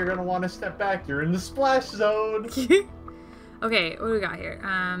 Savvy, you're going to want to step back. You're in the splash zone. Okay, what do we got here?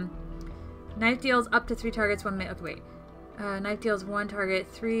 Knife deals up to 3 targets, 1 minute. Okay, wait. Knife deals 1 target,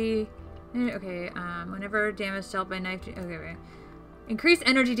 3... Okay, whenever damage dealt by knife... Okay, wait. Increase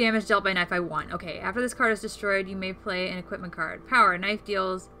energy damage dealt by knife by 1. Okay, after this card is destroyed, you may play an equipment card. Power. Knife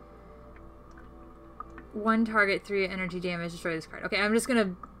deals 1 target, 3 energy damage, destroy this card. Okay, I'm just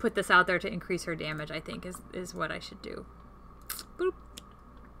gonna put this out there to increase her damage, I think, is what I should do. Boop.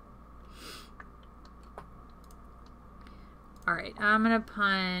 Alright, I'm gonna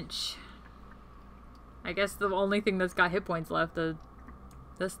punch... I guess the only thing that's got hit points left,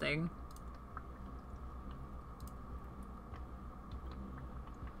 this thing.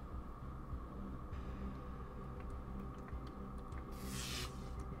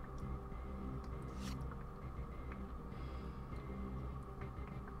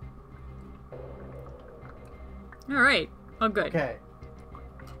 Alright. Oh, good. Okay.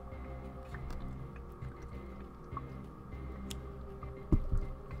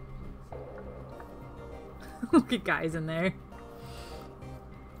 Look at guys in there.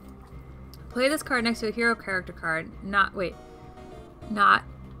 Play this card next to a hero character card. Not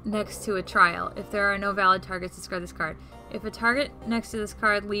next to a trial. If there are no valid targets, discard this card. If a target next to this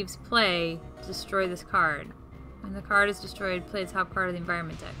card leaves play, destroy this card. When the card is destroyed, play the top card of the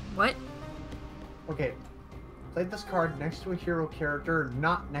environment deck. What? Okay. Play this card next to a hero character,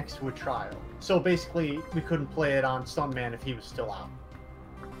 not next to a trial. So basically, we couldn't play it on Stuntman if he was still out.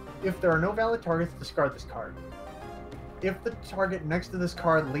 If there are no valid targets, discard this card. If the target next to this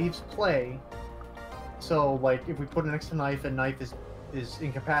card leaves play, so like if we put it next to Knife and Knife is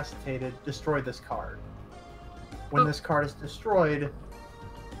incapacitated, destroy this card. When this card is destroyed,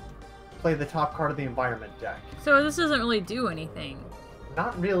 play the top card of the environment deck. So this doesn't really do anything.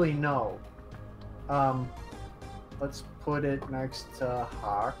 Not really, no. Let's put it next to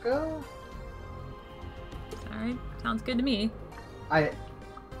Haka. Alright, sounds good to me.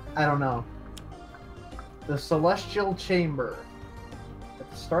 I don't know. The Celestial Chamber. At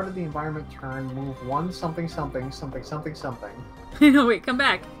the start of the environment turn, move 1 something something something something something. No, wait, come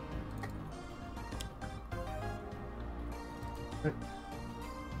back.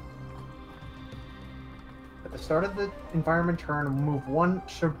 At the start of the environment turn, move 1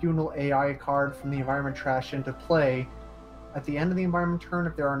 Tribunal AI card from the environment trash into play. At the end of the environment turn,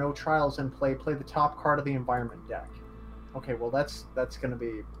 if there are no trials in play, play the top card of the environment deck. Okay, well that's gonna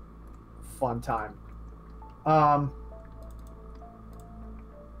be a fun time.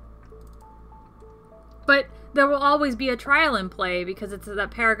 But there will always be a trial in play because it's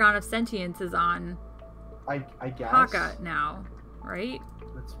that Paragon of Sentience is on I guess. Haka now, right?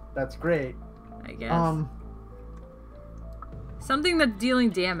 That's great. I guess. Something that's dealing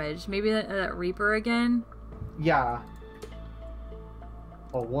damage. Maybe that Reaper again? Yeah.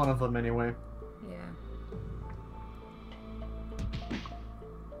 Well, one of them anyway.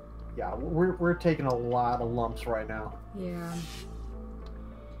 Yeah, we're taking a lot of lumps right now. Yeah.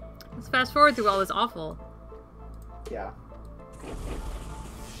 Let's fast forward through all this awful. Yeah.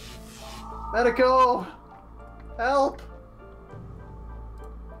 Medico! Help!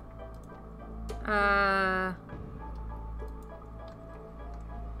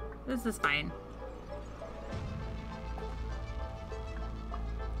 This is fine.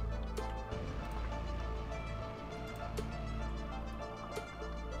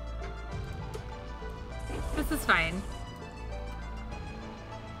 This is fine.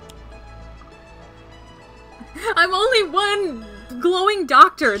 I'm only one glowing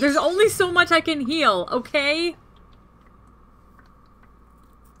doctor. There's only so much I can heal, okay?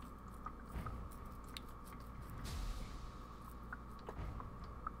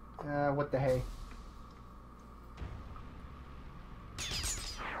 What the hey?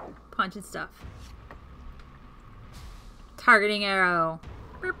 Punch and stuff. Targeting arrow.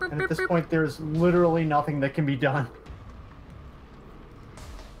 And at this point, there's literally nothing that can be done.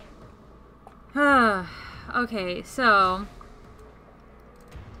 Okay, so...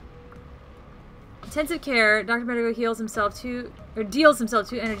 Intensive care. Dr. Medico deals himself 2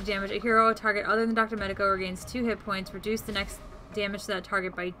 energy damage. A hero or target other than Dr. Medico regains 2 hit points. Reduce the next damage to that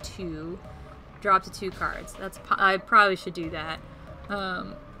target by 2. Drop to 2 cards. I probably should do that.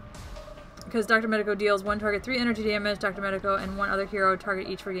 Because Dr. Medico deals 1 target 3 energy damage. Dr. Medico and 1 other hero target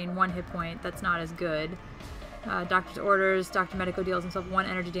each regain 1 hit point. That's not as good. Doctor's orders. Dr. Medico deals himself 1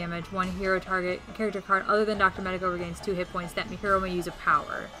 energy damage. 1 hero target character card other than Dr. Medico regains 2 hit points. That hero may use a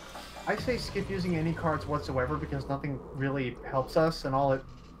power. I say skip using any cards whatsoever because nothing really helps us, and all it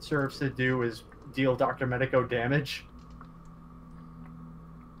serves to do is deal Dr. Medico damage.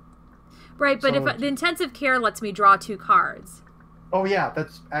 Right, but if the intensive care lets me draw 2 cards. Oh yeah,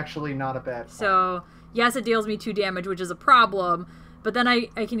 that's actually not a bad point. So, yes, it deals me 2 damage, which is a problem, but then I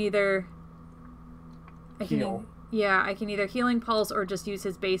can either... Heal. I can either Healing Pulse or just use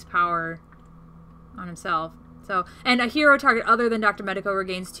his base power on himself. So, and a hero target other than Dr. Medico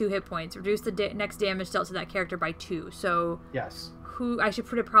regains 2 hit points. Reduce the next damage dealt to that character by 2. So, yes. I should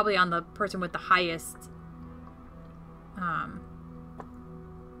put it probably on the person with the highest.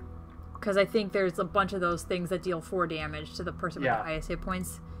 Because I think there's a bunch of those things that deal 4 damage to the person with the highest hit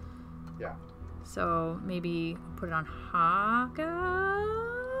points. Yeah. So maybe put it on Haka.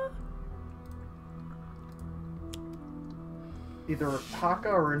 Either Haka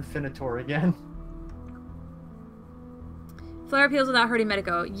or Infinitor again. Flare appeals without hurting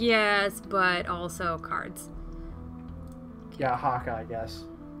Medico. Yes, but also cards. Yeah, Haka, I guess.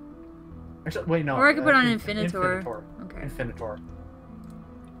 Actually, wait, no. Or I could put on Infinitor. Infinitor. Okay. Infinitor.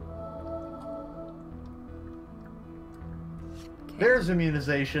 Okay. There's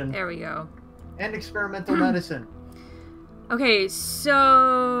immunization. There we go. And experimental medicine. Okay,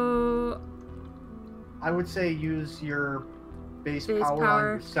 so... I would say use your base power on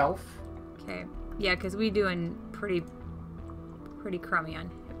yourself. Okay. Yeah, because we doing pretty crummy on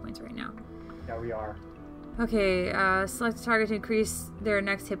hit points right now. Yeah, we are. Okay, select a target to increase their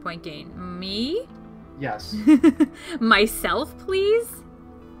next hit point gain. Me? Yes. Myself, please?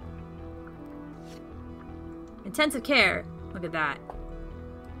 Intensive care. Look at that.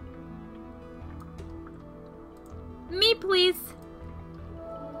 Me, please.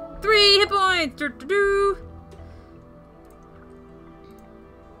 3 hit points. Do-do-do.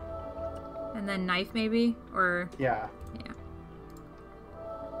 And then knife, maybe? Or... Yeah. Yeah.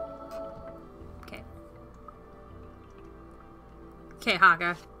 Okay. Okay,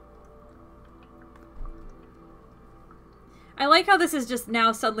 Haka. I like how this has just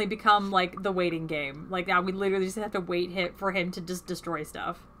now suddenly become, like, the waiting game. Like, now we literally just have to wait for him to just destroy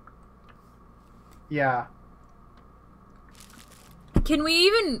stuff. Yeah. Can we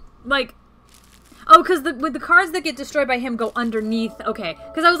even, like... Oh, because with the cards that get destroyed by him go underneath... Okay.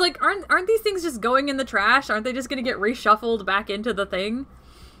 Because I was like, aren't these things just going in the trash? Aren't they just going to get reshuffled back into the thing?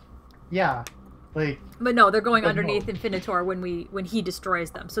 Yeah. Like... But no, they're going underneath Infinitor when he destroys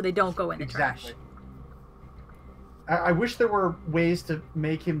them, so they don't go in the trash. I wish there were ways to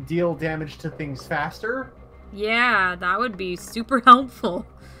make him deal damage to things faster. Yeah, that would be super helpful.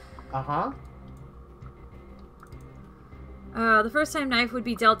 Uh-huh. The first time knife would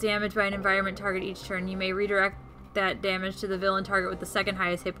be dealt damage by an environment target each turn. You may redirect that damage to the villain target with the second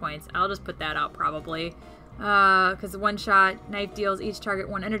highest hit points. I'll just put that out, probably. Because one shot, knife deals each target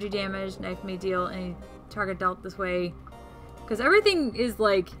 1 energy damage. Knife may deal any target dealt this way. Because everything is,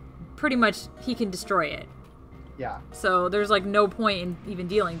 like, pretty much he can destroy it. Yeah. So there's, like, no point in even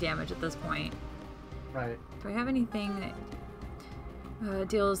dealing damage at this point. Right. Do I have anything that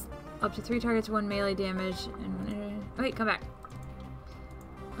deals up to 3 targets 1 melee damage and... Oh, wait, come back.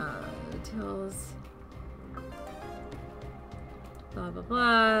 Deals... Blah, blah,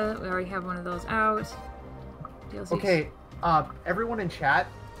 blah. We already have one of those out. Deals okay, everyone in chat,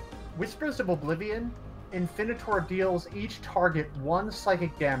 Whispers of Oblivion, Infinitor deals each target 1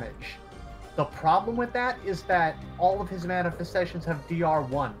 psychic damage. The problem with that is that all of his manifestations have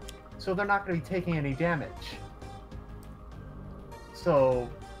DR1, so they're not going to be taking any damage. So,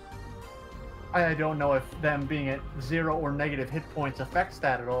 I don't know if them being at 0 or negative hit points affects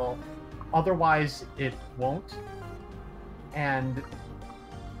that at all. Otherwise, it won't. And...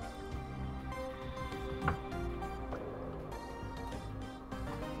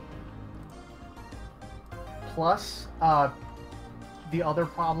 Plus, the other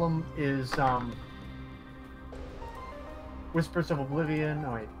problem is, Whispers of Oblivion...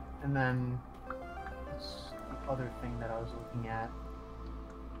 Oh, wait. And then what's the other thing that I was looking at?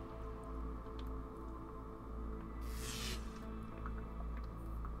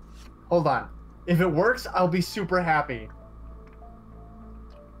 Hold on. If it works, I'll be super happy.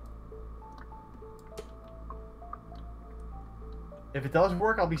 If it does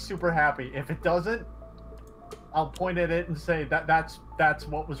work, I'll be super happy. If it doesn't, I'll point at it and say that's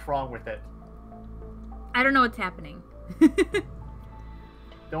what was wrong with it. I don't know what's happening.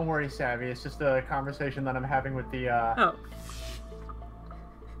 Don't worry, Savvy. It's just a conversation that I'm having with the Oh.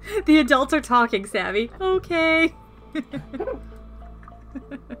 The adults are talking, Savvy. Okay.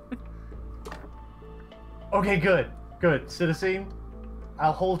 Okay, good. Good. Citizen,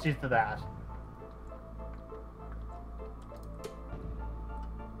 I'll hold you to that.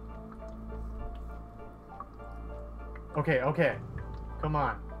 Okay, okay. Come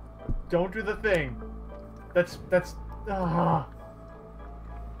on. Don't do the thing. That's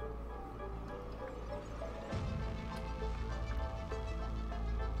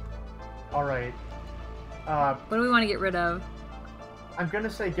Alright. What do we want to get rid of? I'm gonna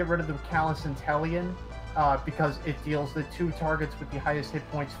say get rid of the Callous Intellion, because it deals the 2 targets with the highest hit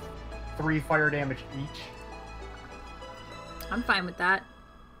points 3 fire damage each. I'm fine with that.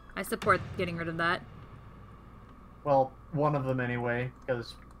 I support getting rid of that. Well, one of them anyway,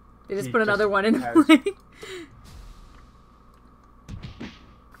 because They just put another one in play.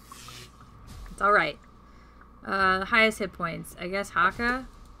 It's alright. The highest hit points. I guess Haka?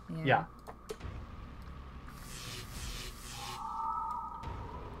 Yeah.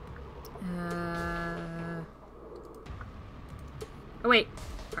 Oh wait.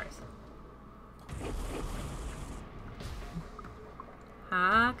 Parse.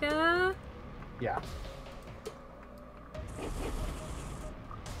 Haka? Yeah.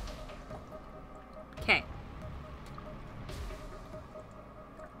 Okay.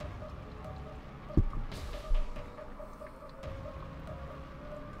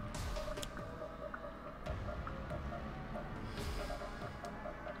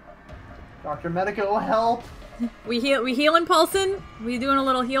 Dr. Medico, help! We healing pulsing? We doing a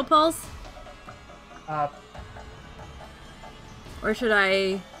little heal pulse? Or should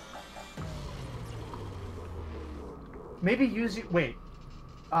I... Maybe use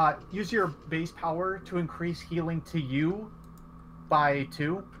use your base power to increase healing to you by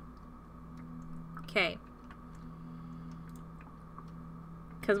 2. Okay.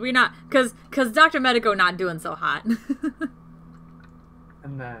 Cause Dr. Medico not doing so hot.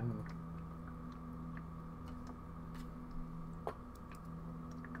 And then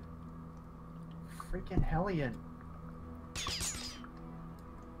freaking Hellion.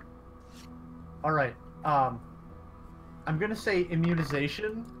 Alright, I'm gonna say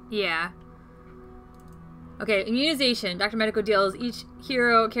immunization. Yeah. Okay, immunization. Dr. Medico deals each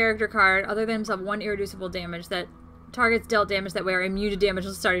hero character card other than himself 1 irreducible damage that targets dealt damage that way are immune to damage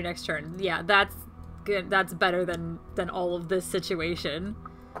until starting next turn. Yeah, that's good. That's better than all of this situation.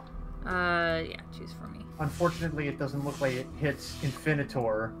 Yeah, choose for me. Unfortunately, it doesn't look like it hits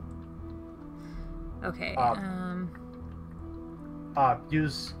Infinitor. Okay.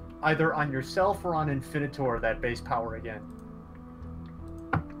 Use either on yourself or on Infinitor that base power again.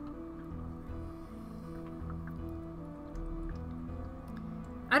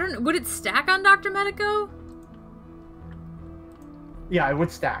 I don't. Would it stack on Dr. Medico? Yeah, it would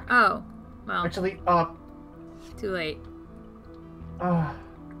stack. Oh, well. Actually, Too late. well,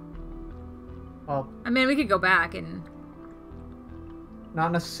 I mean, we could go back and.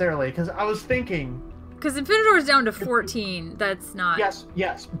 not necessarily, because I was thinking. Because Infinitor is down to 14. That's not.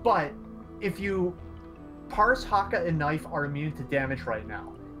 Yes, but if you Parse, Haka, and KNYFE are immune to damage right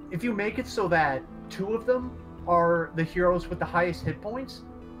now. If you make it so that 2 of them are the heroes with the highest hit points,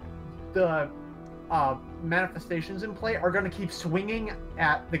 the manifestations in play are going to keep swinging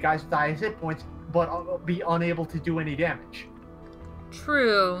at the guys with the highest hit points, but be unable to do any damage.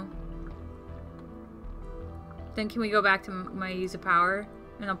 True. Then can we go back to my use of power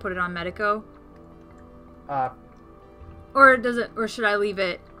and I'll put it on Medico? Or does it? Or should I leave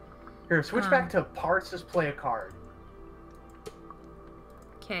it? Here, switch back to Parse's play a card.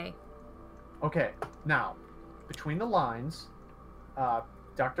 Okay. Okay, now, between the lines,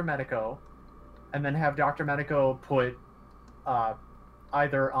 Dr. Medico, and then have Dr. Medico put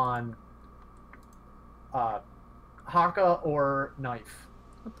either on Haka or KNYFE.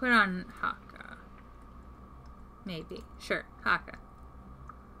 I'll put it on Haka. Maybe. Sure. Haka.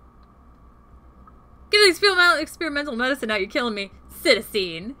 Give the experimental medicine out. You're killing me.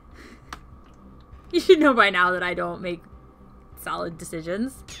 Citizen. You should know by now that I don't make solid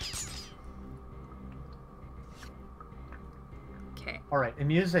decisions. Okay. Alright,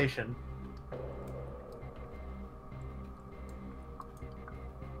 immunization.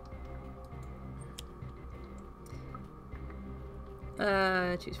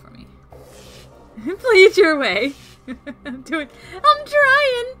 Choose for me. Please your way. I'm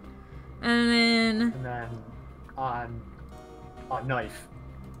trying. And then on knife.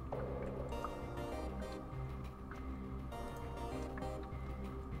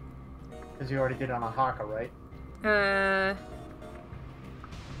 Because you already did on a Haka, right?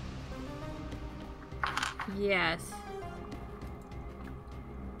 Yes.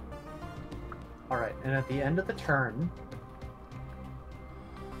 Alright, and at the end of the turn,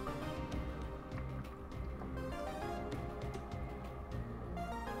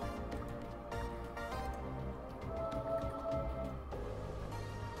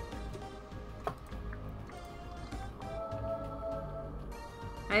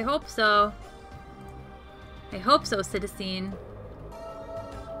 I hope so. I hope so, citizen.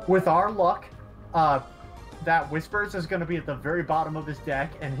 with our luck, that Whispers is going to be at the very bottom of his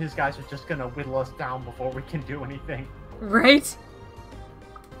deck, and his guys are just going to whittle us down before we can do anything. Right?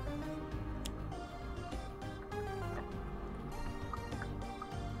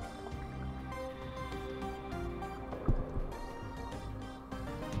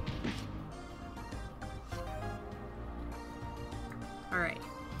 Alright.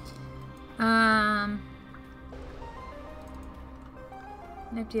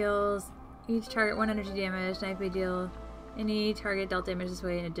 Knife deals each target 1 energy damage. Knife may deal any target dealt damage this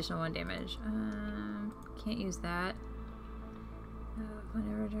way an additional 1 damage. Can't use that.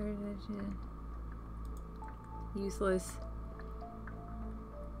 Whenever target useless.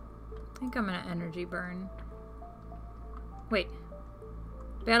 I think I'm gonna energy burn. Wait.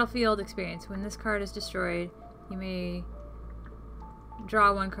 Battlefield experience. When this card is destroyed, you may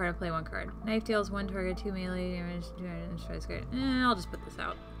draw 1 card and play 1 card. Knife deals 1 target, 2 melee damage, 2 destroys card. I'll just put this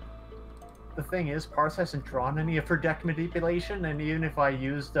out. The thing is, Parse hasn't drawn any of her deck manipulation, and even if I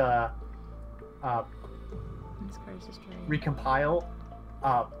used This card is destroyed. recompile,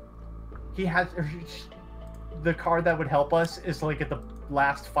 he has the card that would help us is like at the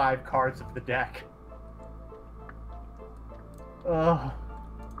last 5 cards of the deck. Ugh.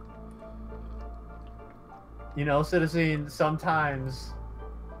 You know, citizen, sometimes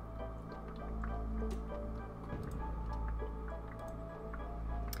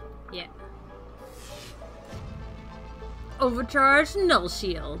Yeah. Overcharge null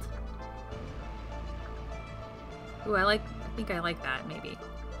shield. Ooh, I think I like that, maybe.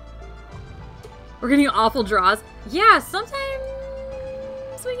 We're getting awful draws. Yeah, sometimes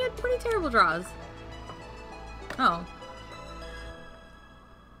we get pretty terrible draws. Oh.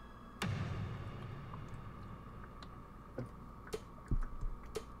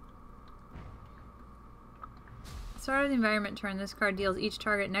 Start of the environment turn. This card deals each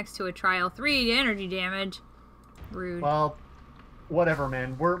target next to a trial 3 energy damage. Rude. well, whatever,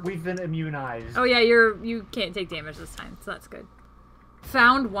 man. We've been immunized. Oh yeah, you can't take damage this time, so that's good.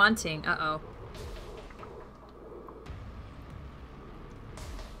 Found wanting. Uh-oh.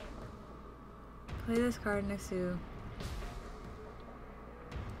 Play this card next to...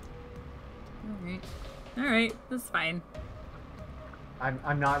 Alright. Alright, that's fine.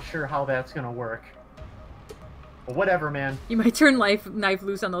 I'm not sure how that's gonna work. But whatever, man. You might turn knife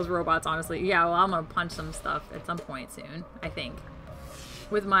loose on those robots, honestly. Yeah, well, I'm gonna punch some stuff at some point soon, I think.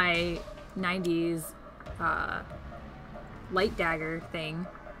 With my 90s light dagger thing.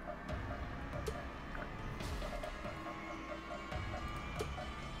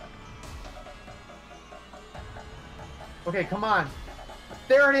 Okay, come on.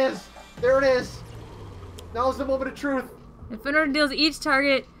 There it is! There it is! Now's the moment of truth! Infinitor deals each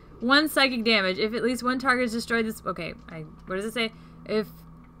target 1 psychic damage. If at least 1 target is destroyed this... Okay, what does it say? If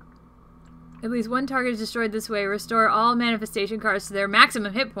at least 1 target is destroyed this way, restore all manifestation cards to their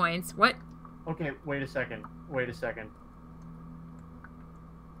maximum hit points. What? Okay, wait a second. Wait a second.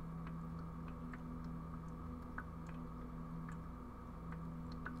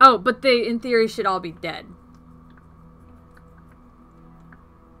 Oh, but they, in theory, should all be dead.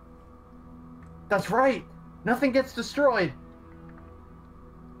 That's right! Nothing gets destroyed!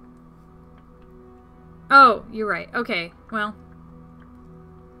 Oh, you're right. Okay, well.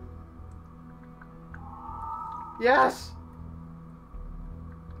 Yes!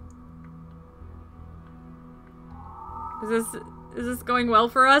 Is this going well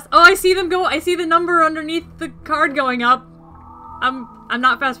for us? Oh, I see them go. I see the number underneath the card going up. I'm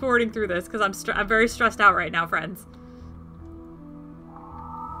not fast forwarding through this because I'm very stressed out right now, friends.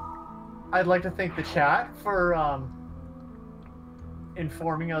 I'd like to thank the chat for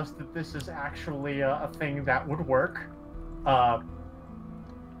informing us that this is actually a thing that would work.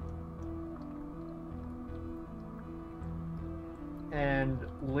 And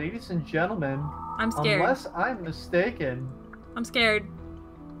ladies and gentlemen, I'm scared. Unless I'm mistaken, I'm scared.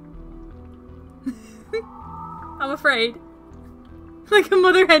 I'm afraid. Like a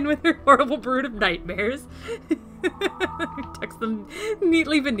mother hen with her horrible brood of nightmares. Tucks them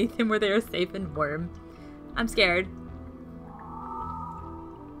neatly beneath him where they are safe and warm. I'm scared.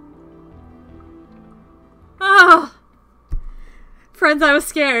 Oh! Friends, I was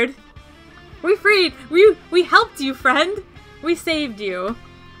scared. We freed! We helped you, friend! We saved you.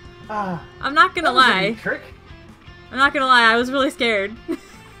 I'm not gonna lie. Trick. I'm not gonna lie, I was really scared.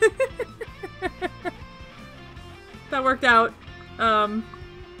 That worked out.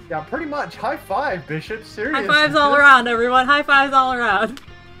 Yeah, pretty much. High five, Bishop. Seriously. High fives all around, everyone. High fives all around.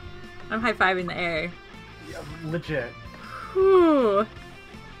 I'm high fiving the air. Yeah, legit. Whew.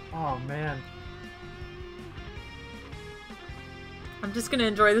 Oh, man. I'm just gonna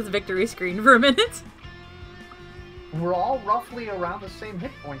enjoy this victory screen for a minute. We're all roughly around the same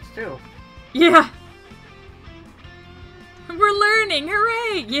hit points, too. Yeah. We're learning.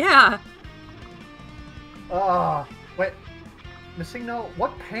 Hooray. Yeah. Wait. Missing note,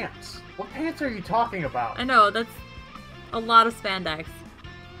 what pants? What pants are you talking about? I know, that's a lot of spandex.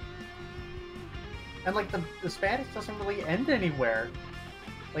 And, like, the spandex doesn't really end anywhere.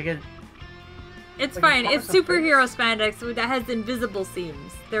 Like, it's like fine. It's superhero spandex that has invisible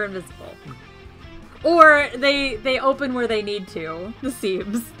seams. They're invisible. Or they open where they need to. The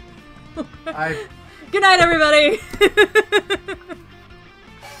seams. Good night, everybody!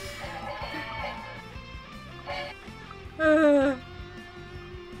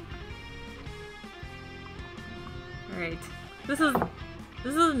 Alright. This is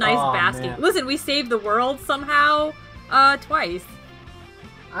a nice basking. Man. Listen, we saved the world somehow, twice.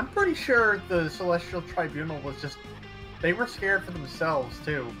 I'm pretty sure the Celestial Tribunal was just... They were scared for themselves,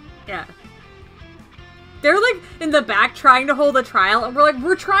 too. Yeah. They're, like, in the back trying to hold a trial, and we're like,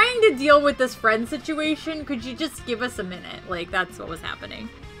 we're trying to deal with this friend situation, could you just give us a minute? Like, that's what was happening.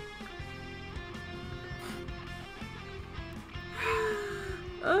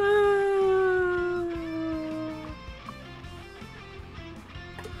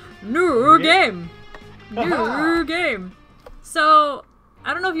 New game! New game! So,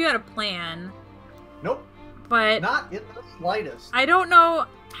 I don't know if you had a plan. Nope. But not in the slightest. I don't know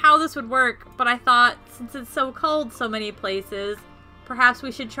how this would work, but I thought, since it's so cold so many places, perhaps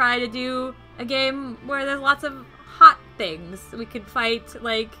we should try to do a game where there's lots of hot things. We could fight,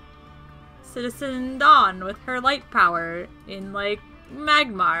 like, Citizen Dawn with her light power in, like,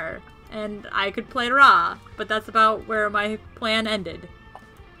 Magmar, and I could play Ra, but that's about where my plan ended.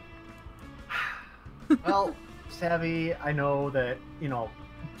 Well, Savvy, I know that, you know,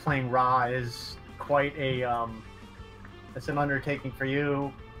 playing Ra is quite a, it's an undertaking for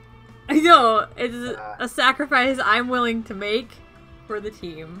you. I know, it's a sacrifice I'm willing to make for the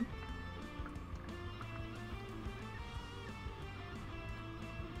team.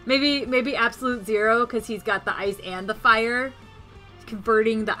 Maybe Absolute Zero, because he's got the ice and the fire,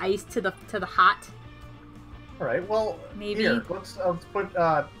 converting the ice to the hot. All right, well, maybe here, let's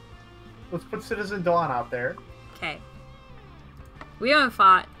put Citizen Dawn out there. Okay. We haven't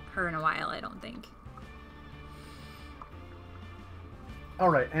fought her in a while, I don't think.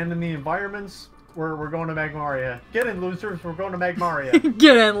 Alright, and in the environments, we're going to Magmaria. Get in, losers, we're going to Magmaria.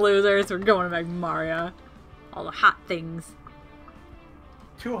 Get in, losers, we're going to Magmaria. All the hot things.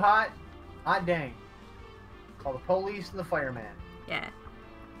 Too hot? Hot dang. Call the police and the fireman. Yeah.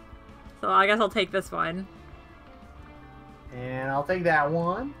 So I guess I'll take this one. And I'll take that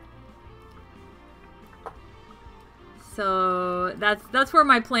one. So that's where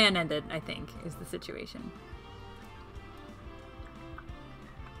my plan ended, I think, is the situation.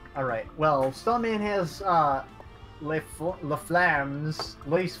 Alright, well, Stuntman has, Les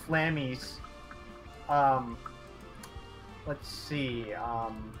Flammies. Let's see,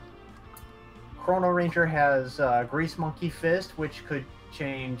 Chrono-Ranger has, Grease Monkey Fist, which could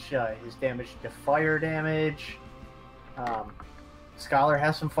change, his damage to fire damage. Scholar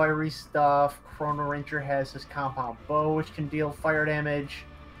has some fiery stuff. Chrono-Ranger has his Compound Bow, which can deal fire damage.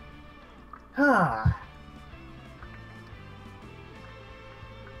 Huh.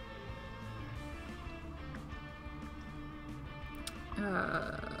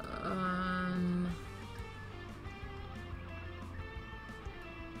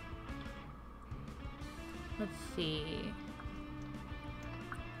 Let's see.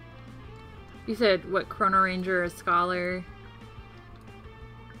 You said, what, Chrono-Ranger or Scholar?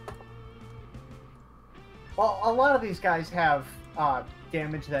 Well, a lot of these guys have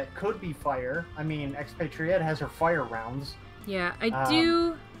damage that could be fire. I mean, Expatriette has her fire rounds. Yeah, I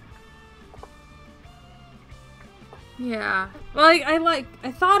do... Yeah. Well,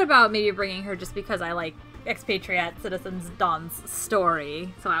 I thought about maybe bringing her just because I like Expatriette Citizens Dawn's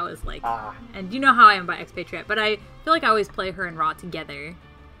story. So I was like, and you know how I am about Expatriette, but I feel like I always play her and Raw together.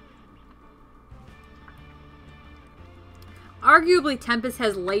 Arguably, Tempest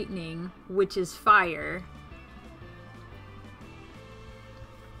has lightning, which is fire.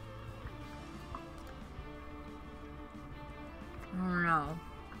 I don't know.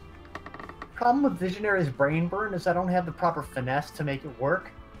 Problem with Visionary's brain burn is I don't have the proper finesse to make it work.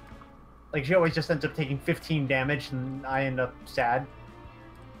 Like, she always just ends up taking 15 damage, and I end up sad.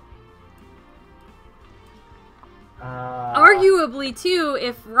 Arguably, too,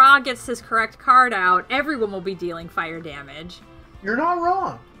 if Ra gets his correct card out, everyone will be dealing fire damage. You're not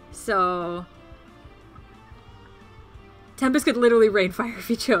wrong. So... Tempest could literally rain fire if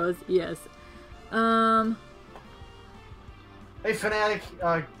he chose. Yes. Hey, Fanatic,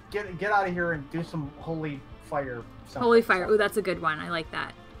 get out of here and do some holy fire. Holy fire. Ooh, that's a good one. I like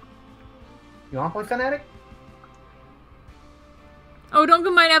that. You want to play Fanatic? Oh, don't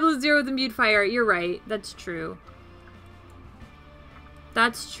combine Absolute Zero with Imbued Fire. You're right. That's true.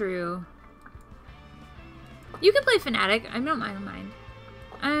 That's true. You can play Fanatic. I don't mind.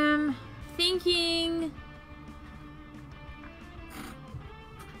 I'm thinking...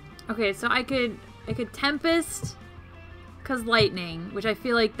 Okay, so I could Tempest, because lightning, which I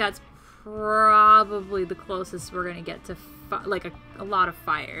feel like that's probably the closest we're gonna get to like a lot of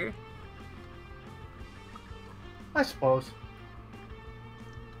fire. I suppose.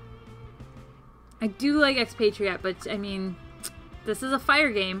 I do like Expatriette, but I mean, this is a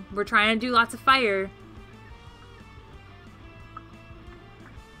fire game. We're trying to do lots of fire.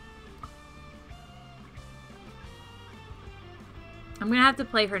 I'm gonna have to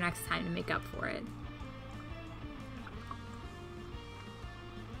play her next time to make up for it.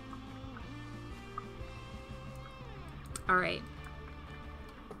 Alright.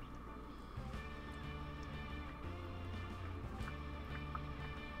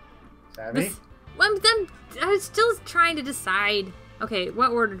 Savvy? I was still trying to decide. Okay, what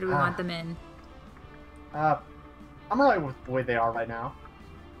order do we want them in? I'm alright with the way they are right now.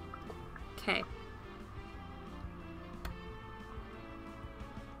 Okay.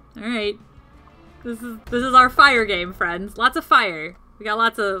 Alright. This is our fire game, friends. Lots of fire. We got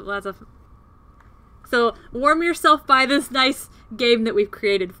lots of So warm yourself by this nice game that we've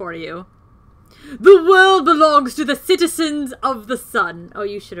created for you. The world belongs to the citizens of the sun. Oh,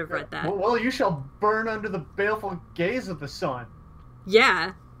 you should have read that. Well, you shall burn under the baleful gaze of the sun.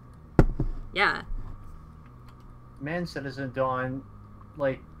 Yeah. Yeah. Man, Citizen Dawn,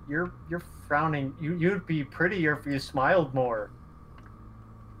 like, you're frowning. You'd be prettier if you smiled more.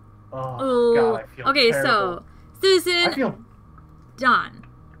 Oh, ooh. God, I feel okay, terrible. So Citizen Dawn.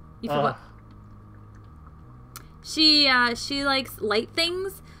 You feel what? She likes light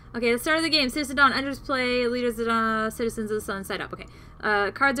things. Okay, at the start of the game, Citizen Dawn enters play, leaders of citizens of the sun side up. Okay.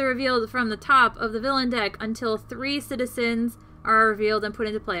 Cards are revealed from the top of the villain deck until 3 citizens are revealed and put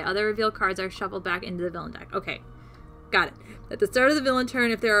into play. Other revealed cards are shuffled back into the villain deck. Okay. Got it. At the start of the villain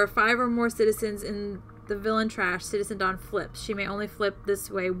turn, if there are 5 or more citizens in the villain trash, Citizen Dawn flips. She may only flip this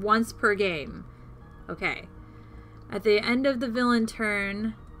way once per game. Okay. At the end of the villain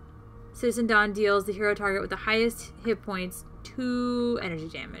turn, Citizen Dawn deals the hero target with the highest hit points 2 energy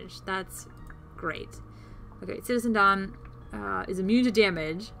damage. That's great. Okay, Citizen Dawn is immune to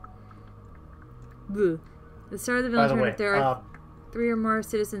damage. Bleh. At the start of the villain turn, if there are 3 or more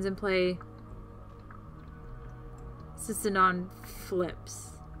citizens in play, Citizen Dawn flips.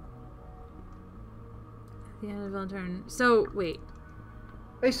 At the end of the villain turn. So, wait.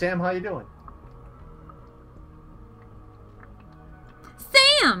 Hey, Sam, how you doing?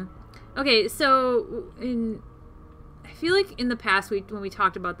 Sam! Okay, so I feel like in the past when we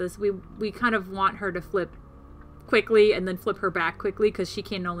talked about this, we kind of want her to flip quickly and then flip her back quickly because she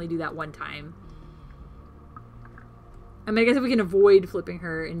can only do that one time. I mean, I guess if we can avoid flipping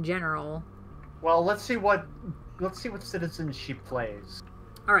her in general. Well, let's see what citizens she plays.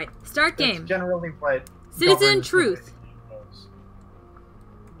 All right, start game. That's generally what Citizen Truth.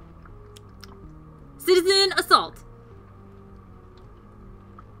 Citizen Assault.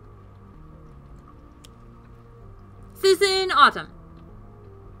 Citizen Autumn.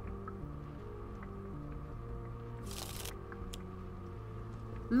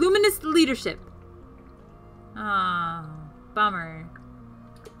 Luminous Leadership. Ah, bummer.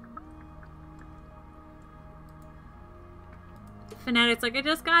 Fanatic's like, I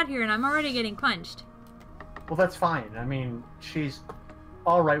just got here and I'm already getting punched. Well, that's fine. I mean, she's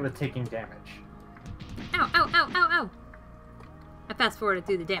alright with taking damage. Ow, ow, ow, ow, ow. I fast forwarded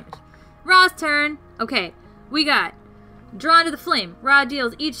through the damage. Raw's turn. Okay, we got Drawn to the flame. Ra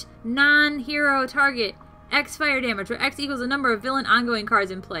deals each non-hero target X fire damage, where X equals the number of villain ongoing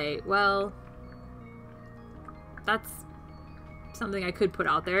cards in play. Well, that's something I could put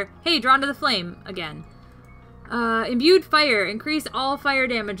out there. Hey, drawn to the flame again. Imbued fire. Increase all fire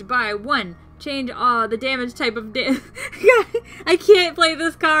damage by 1. Change the damage type of I can't play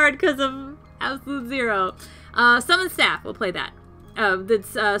this card because of absolute 0. Summon staff. We'll play that.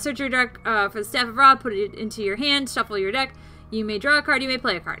 Search your deck for the Staff of Ra, put it into your hand, shuffle your deck. You may draw a card, you may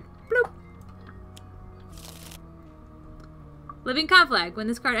play a card. Bloop. Living Conflag. When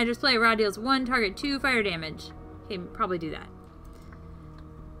this card enters play, Ra deals 1 target 2 fire damage. Okay, probably do that.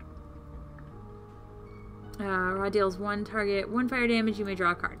 Ra deals 1 target 1 fire damage, you may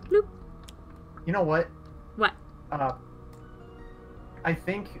draw a card. Bloop. You know what? What? I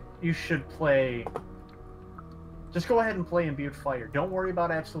think you should play... Just go ahead and play Imbued Fire. Don't worry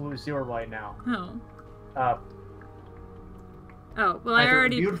about Absolute 0 right now. Oh. Well, I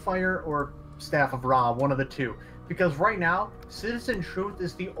already... Imbued Fire or Staff of Ra, one of the two. Because right now, Citizen Truth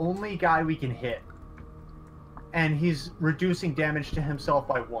is the only guy we can hit. And he's reducing damage to himself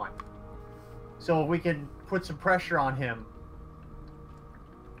by 1. So if we can put some pressure on him...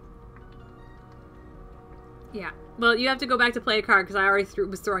 Yeah. Well, you have to go back to play a card, because I already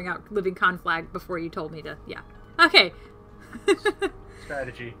was throwing out Living Conflag before you told me to... Yeah. Okay.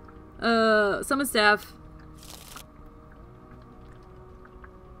 Strategy. Summon staff.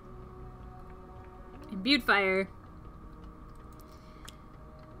 Imbued fire.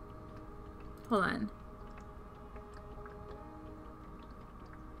 Hold on.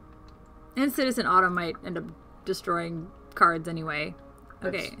 And Citizen Auto might end up destroying cards anyway.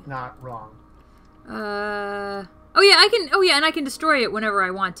 Okay. That's not wrong. Oh yeah, I can. Oh yeah, and I can destroy it whenever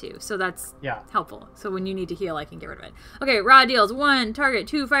I want to. So that's helpful. So when you need to heal, I can get rid of it. Okay, Ra deals 1 target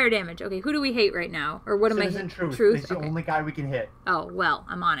 2 fire damage. Okay, who do we hate right now? Or what am I? Citizen Truth. He's the only guy we can hit. Oh well,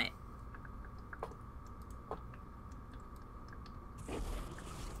 I'm on it.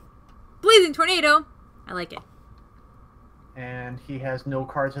 Blazing Tornado. I like it. And he has no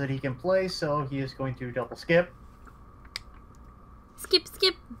cards that he can play, so he is going to double skip. Skip,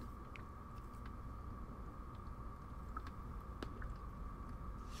 skip.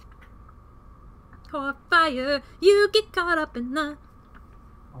 Or fire, you get caught up in the...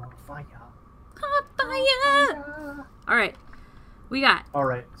 Oh, fire. Hot fire. Alright. We got...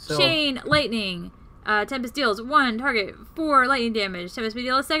 Alright, so... Chain, Lightning. Tempest deals 1 target 4 lightning damage. Tempest may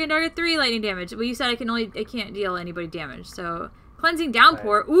deal a second target 3 lightning damage. Well, you said I can't deal anybody damage. So, Cleansing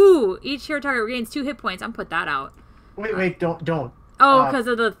Downpour. Right. Ooh! Each hero target regains 2 hit points. I'm put that out. Wait, don't. Oh, because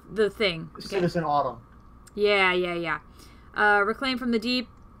of the thing. Citizen Autumn. Yeah. Reclaim from the Deep.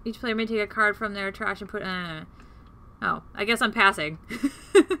 Each player may take a card from their trash and put... Oh, I guess I'm passing.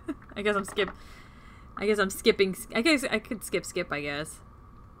 I guess I'm skipping. I guess I could skip, I guess.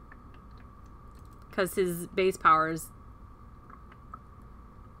 Because his base powers...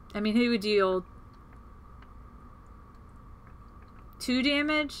 I mean, he would deal 2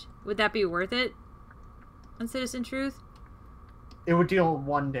 damage? Would that be worth it on Citizen Truth? It would deal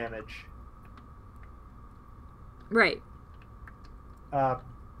 1 damage. Right. Hold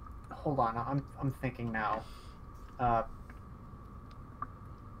on, I'm thinking now. Oh,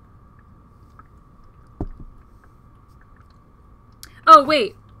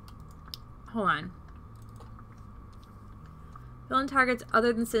 wait. Hold on. Villain targets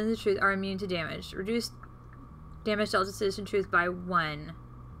other than Citizen Truth are immune to damage. Reduce damage dealt to Citizen Truth by 1.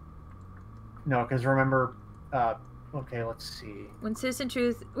 No, because remember... okay, let's see. When Citizen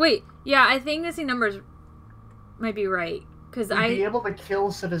Truth... Wait, yeah, I think missing numbers might be right. Because We'd be able to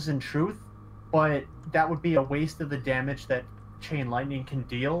kill Citizen Truth, but that would be a waste of the damage that Chain Lightning can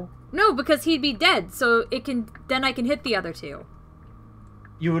deal. No, because he'd be dead, so then I can hit the other 2.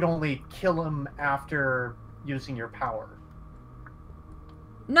 You would only kill him after using your power.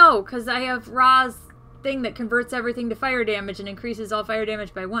 No, because I have Ra's thing that converts everything to fire damage and increases all fire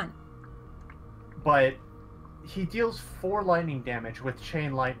damage by 1. But he deals 4 lightning damage with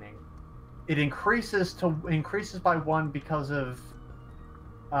Chain Lightning. It increases by 1 because of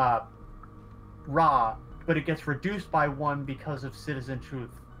Ra, but it gets reduced by 1 because of Citizen Truth.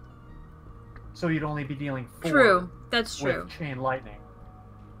 So you'd only be dealing 4. True, that's true. With Chain Lightning.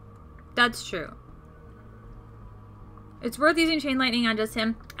 That's true. It's worth using Chain Lightning on just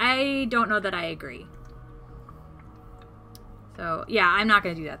him. I don't know that I agree. So yeah, I'm not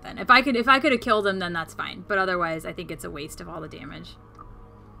gonna do that then. If I could have killed him, then that's fine. But otherwise, I think it's a waste of all the damage.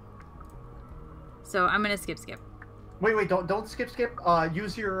 So I'm gonna skip. Wait, don't skip.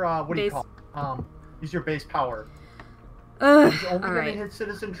 Use your what do you call it? Use your base power. He's only gonna hit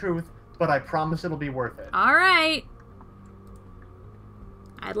Citizen Truth, but I promise it'll be worth it. All right.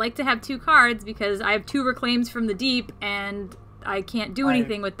 I'd like to have 2 cards because I have 2 reclaims from the deep and I can't do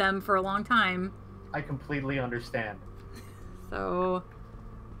anything with them for a long time. I completely understand. So...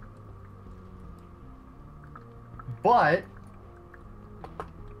 But...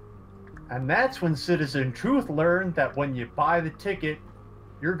 And that's when Citizen Truth learned that when you buy the ticket,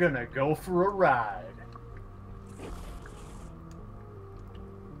 you're gonna go for a ride.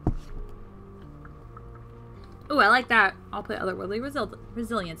 Ooh, I like that. I'll play Otherworldly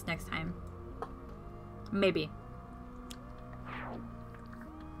Resilience next time. Maybe.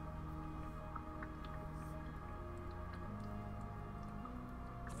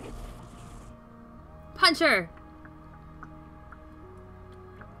 Puncher!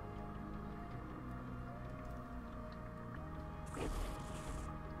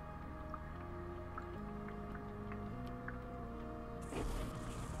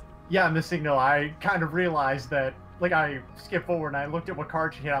 Yeah, Miss Signal, I kind of realized that, like, I skipped forward and I looked at what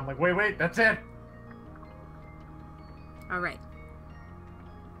card she had. I'm like, wait, that's it! Alright.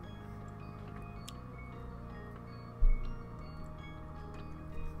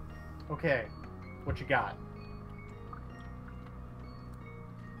 Okay, what you got?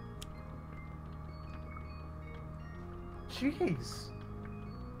 Jeez.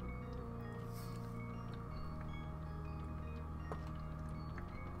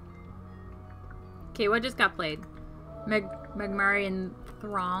 Okay, what just got played? Magmaria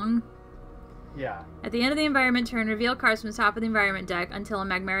Throng. Yeah. At the end of the environment turn, reveal cards from the top of the environment deck until a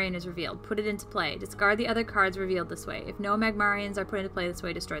Magmarian is revealed. Put it into play. Discard the other cards revealed this way. If no Magmarians are put into play this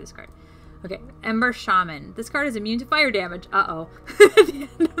way, destroy this card. Okay, Ember Shaman. This card is immune to fire damage. Uh-oh. At the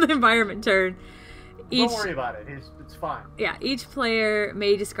end of the environment turn. Don't worry about it. It's fine. Yeah, each player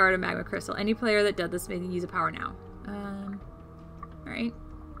may discard a Magma Crystal. Any player that does this may use a power now. Alright.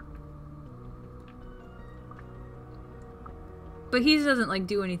 But he doesn't, like,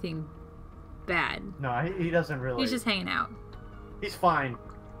 do anything bad. No, he doesn't really. He's just hanging out. He's fine.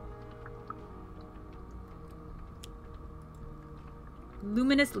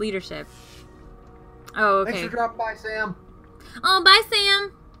 Luminous Leadership. Oh, okay. Thanks for dropping by, Sam. Oh, bye,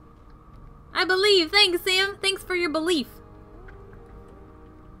 Sam. I believe. Thanks, Sam. Thanks for your belief.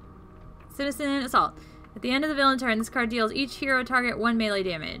 Citizen Assault. At the end of the villain turn, this card deals each hero target 1 melee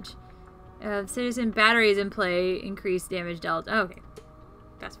damage. Citizen Battery is in play, increased damage dealt. Oh, okay.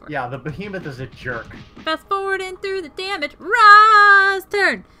 Fast forward. Yeah, the behemoth is a jerk. Fast forward and through the damage. Ra's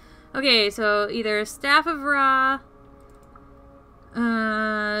turn! Okay, so either Staff of Ra...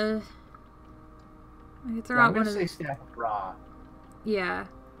 I could throw out I'm one gonna of say Staff of Ra. Yeah.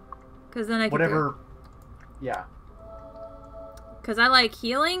 Because then I could Whatever. Yeah. Because I like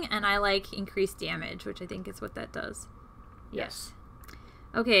healing and I like increased damage, which I think is what that does. Yes.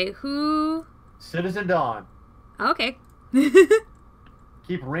 Okay, who... Citizen Dawn. Okay.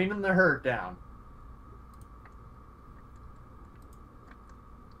 Keep raining the hurt down.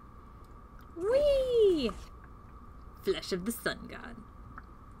 Whee! Flesh of the Sun God.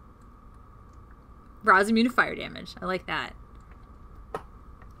 Ra's immune to fire damage. I like that.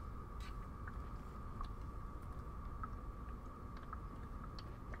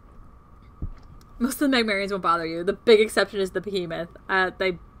 Most of the Magmarians won't bother you. The big exception is the behemoth.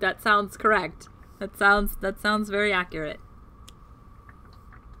 That sounds correct. That sounds very accurate.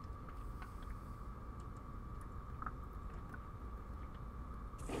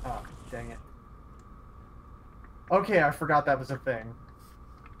 Oh, dang it. Okay, I forgot that was a thing.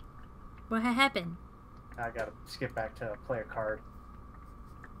 What happened? I gotta skip back to play a card.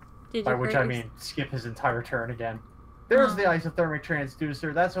 Did By you which hurt I mean skip his entire turn again. There's the isothermic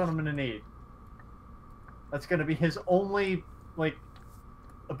transducer. That's what I'm gonna need. That's gonna be his only, like,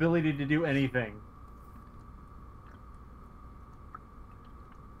 ability to do anything.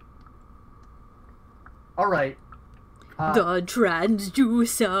 Alright. The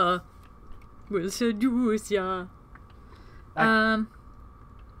transducer will seduce ya. I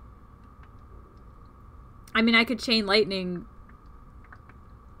mean, I could chain lightning.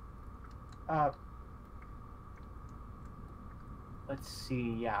 Let's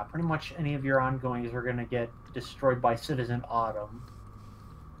see. Yeah, pretty much any of your ongoings are gonna get destroyed by Citizen Autumn.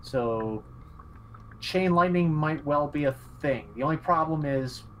 So, chain lightning might well be a thing. The only problem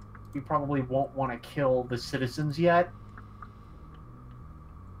is, we probably won't want to kill the citizens yet.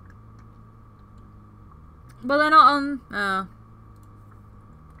 Well, then I'll,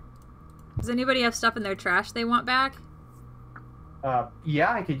 does anybody have stuff in their trash they want back?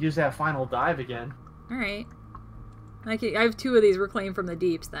 Yeah, I could use that final dive again. Alright. I have 2 of these reclaimed from the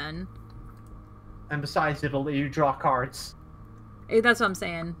deeps, then. And besides, it'll let you draw cards. That's what I'm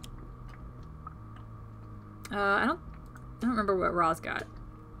saying. I don't remember what Ra's got.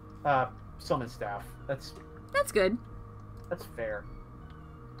 Summon staff. That's good. That's fair.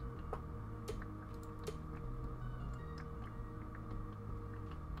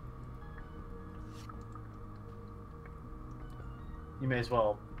 You may as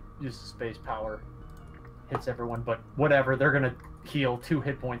well use the space power. Hits everyone, but whatever. They're gonna heal 2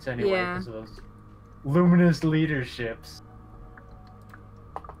 hit points anyway because of those luminous leaderships.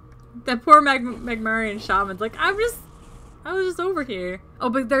 That poor Magmarian shaman's like, I was just over here. Oh,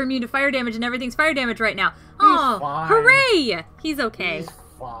 but they're immune to fire damage and everything's fire damage right now. Oh, fine. Hooray! He's okay. He's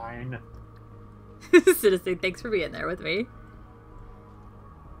fine. Citizen, thanks for being there with me.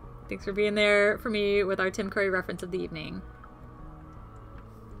 Thanks for being there for me with our Tim Curry reference of the evening.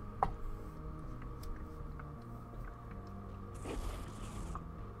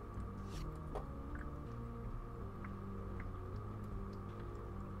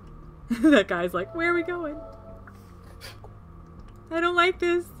 That guy's like, where are we going? I don't like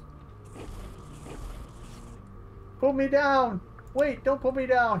this. Put me down! Wait, don't put me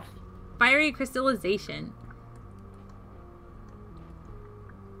down! Fiery crystallization.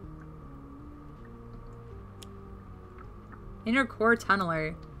 Inner core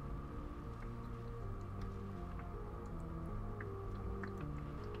tunneler.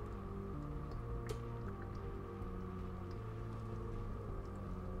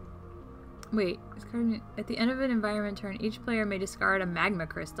 Wait, at the end of an environment turn, each player may discard a magma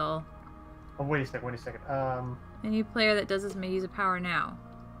crystal. Oh, wait a second. Any player that does this may use a power now.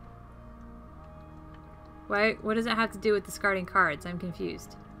 Why? What does it have to do with discarding cards? I'm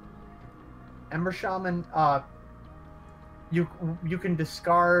confused. Ember Shaman, you can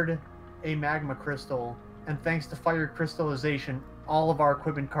discard a magma crystal, and thanks to fire crystallization, all of our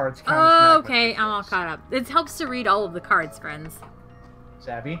equipment cards count as magma okay, crystals. I'm all caught up. It helps to read all of the cards, friends.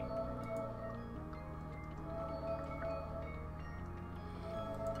 Savvy?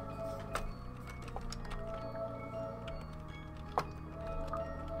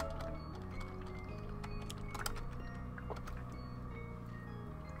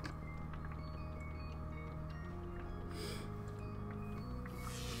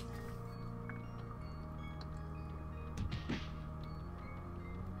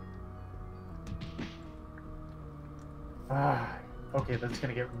 Okay, that's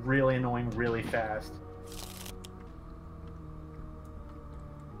gonna get really annoying really fast.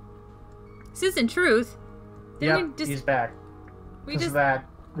 Citizen Truth? Yep, he's back. Because of that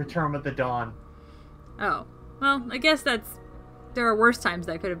Return of the Dawn. Oh. Well, I guess there are worse times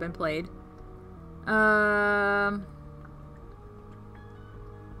that could have been played.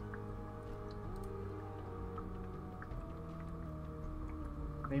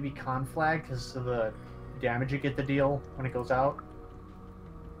 Maybe Conflag, because of the damage you get to deal when it goes out.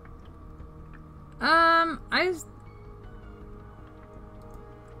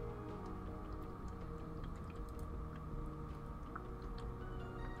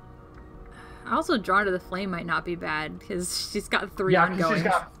 Also, Drawn to the Flame might not be bad because she's got 3 ongoings. She's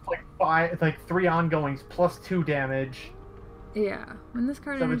got like 3 ongoings plus 2 damage. Yeah, when this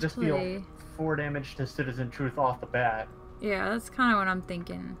card so enters would just play, deal 4 damage to Citizen Truth off the bat. Yeah, that's kind of what I'm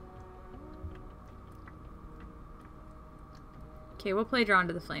thinking. Okay, we'll play Drawn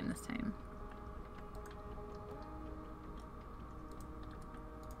to the Flame this time.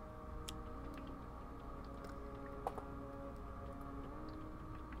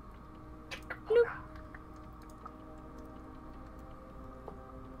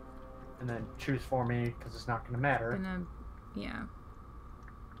 And then choose for me, because it's not going to matter. Yeah.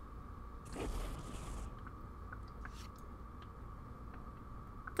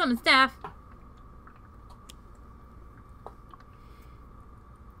 Summon staff.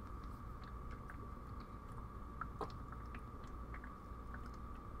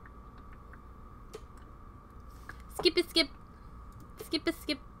 Skip it, skip. Skip it,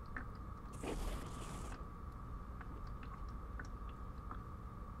 skip.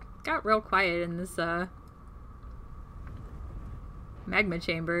 Got real quiet in this magma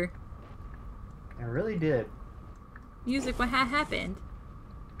chamber. It really did. Music, what happened?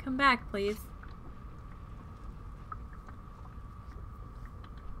 Come back, please.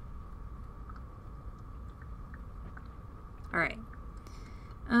 Alright.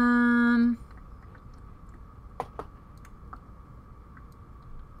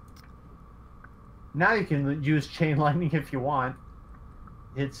 Now you can use Chain Lightning if you want.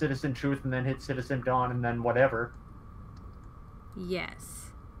 Hit Citizen Truth and then hit Citizen Dawn and then whatever. Yes.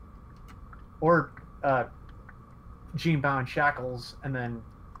 Or Gene-Bound Shackles and then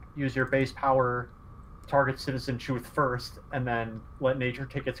use your base power, target Citizen Truth first, and then let nature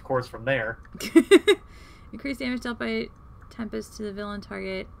take its course from there. Increase damage dealt by Tempest to the villain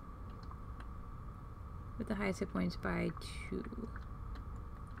target With the highest hit points by 2.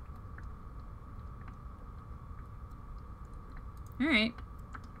 Alright.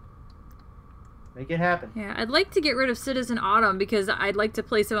 Make it happen. Yeah, I'd like to get rid of Citizen Autumn because I'd like to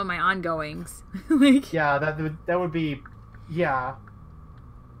play some of my ongoings. Like, yeah, that would be, yeah.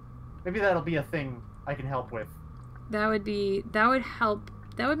 Maybe that'll be a thing I can help with. that would help.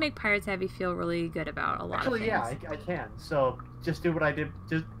 That would make Pirates Heavy feel really good about a lot of things. Yeah, I can. So just do what I did.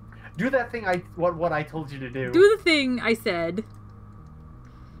 Just do that thing what I told you to do. Do the thing I said.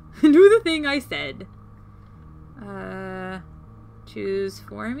 Do the thing I said. Choose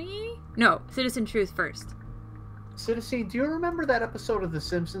for me? No, Citizen Truth first. Citizen, do you remember that episode of The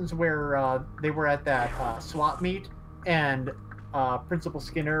Simpsons where they were at that swap meet and Principal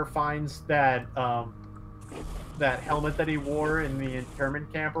Skinner finds that that helmet that he wore in the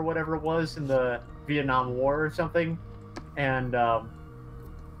internment camp or whatever it was in the Vietnam War or something, and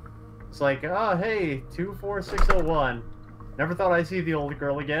it's like, oh hey, 24601. Never thought I'd see the old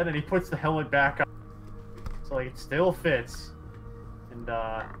girl again, and he puts the helmet back on. So like it still fits. And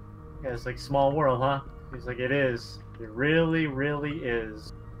yeah, it's like small world, huh? He's like, it is. It really, really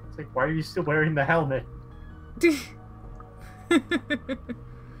is. It's like, why are you still wearing the helmet?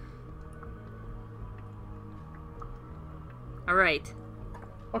 Alright.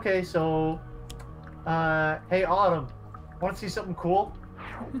 Okay, so hey Autumn, wanna see something cool?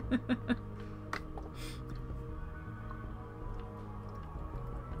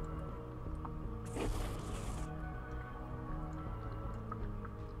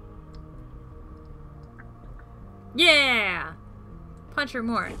 Yeah! Punch her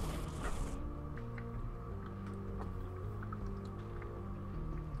more.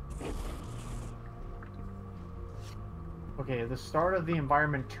 Okay, at the start of the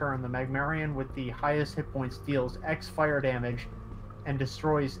environment turn, the Magmarian with the highest hit points deals X fire damage and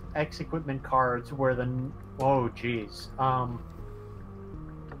destroys X equipment cards where the... Oh, jeez.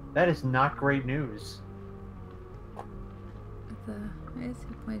 That is not great news. The highest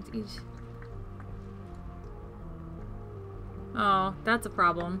hit points each... Oh, that's a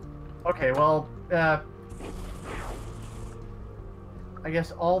problem. Okay, well, I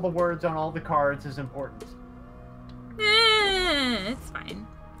guess all the words on all the cards is important. It's fine.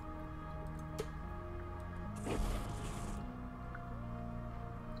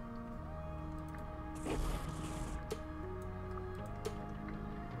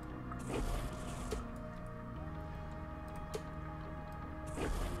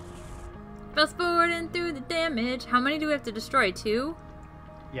 Fast forwarding through the damage. How many do we have to destroy? 2?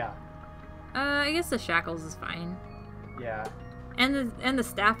 Yeah. I guess the shackles is fine. Yeah. And the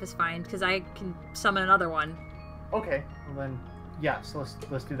staff is fine because I can summon another one. Okay. Well then, yes.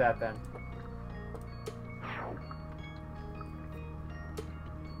 Let's do that then.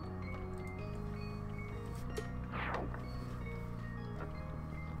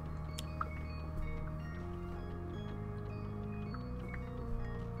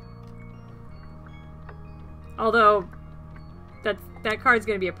 Although, that card's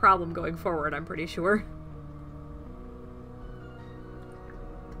gonna be a problem going forward, I'm pretty sure.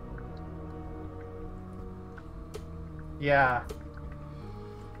 Yeah.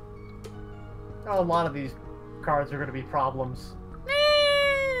 Oh, a lot of these cards are going to be problems.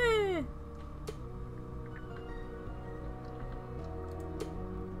 Eh.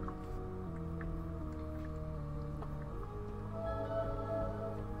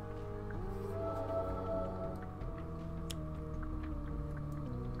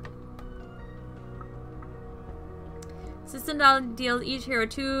 System deals each hero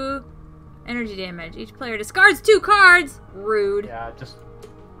 2 energy damage. Each player discards 2 cards! Rude. Yeah, just...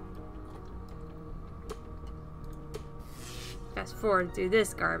 Fast forward through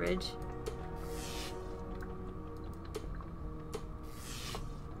this garbage.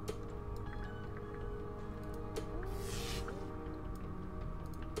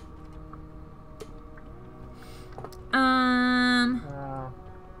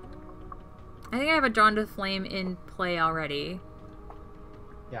 I think I have a Drawn to Flame in play already.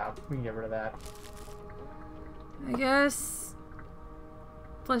 Yeah, we can get rid of that. I guess...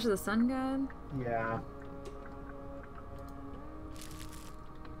 Flesh of the Sun God? Yeah.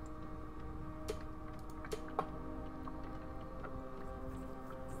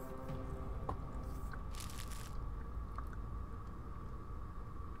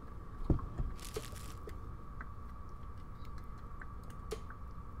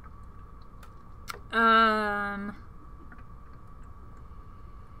 I'm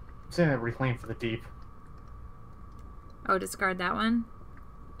saying that Reclaim for the Deep. Oh, discard that one?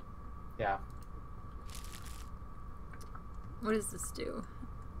 Yeah. What does this do?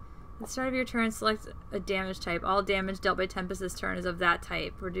 At the start of your turn, select a damage type. All damage dealt by Tempest this turn is of that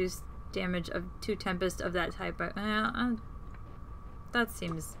type. Reduce damage of 2 Tempest of that type. But that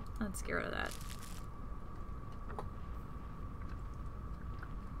seems... Let's get rid of that.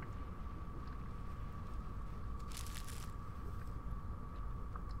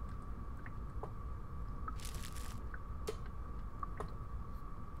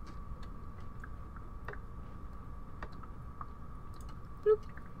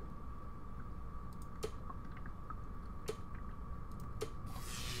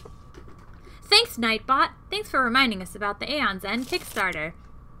 Thanks, Nightbot. Thanks for reminding us about the Aeon's End Kickstarter.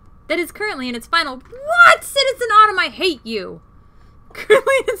 That is currently in its final... What? Citizen Autumn, I hate you!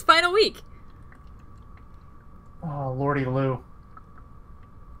 Currently in its final week. Oh, Lordy Lou.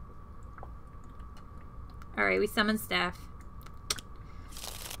 Alright, we summon staff.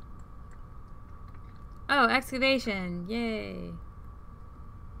 Oh, excavation. Yay.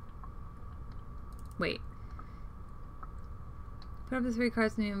 Wait. Put up the 3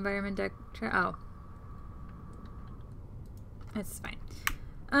 cards in the environment deck. Oh. That's fine.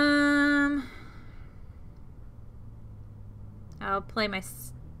 I'll play my...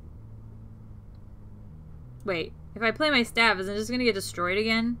 Wait. If I play my staff, is it just gonna get destroyed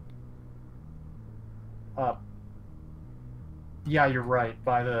again? Yeah, you're right.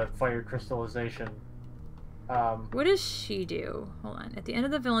 By the fire crystallization. What does she do? Hold on. At the end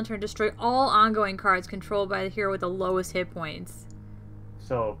of the villain turn, destroy all ongoing cards controlled by the hero with the lowest hit points.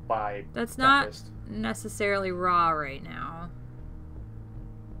 So, by That's Tempest. not necessarily raw right now.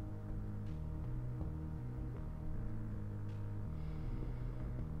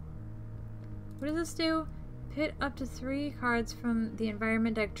 What does this do? Pit up to 3 cards from the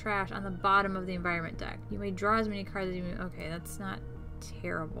environment deck trash on the bottom of the environment deck. You may draw as many cards as you may... Okay, that's not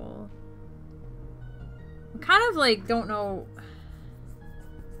terrible. I kind of, like, don't know...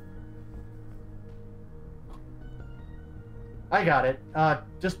 I got it.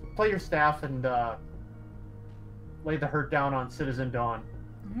 Just play your staff and lay the hurt down on Citizen Dawn.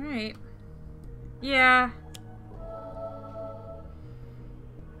 Alright. Yeah.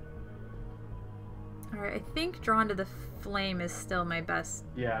 Alright, I think Drawn to the Flame is still my best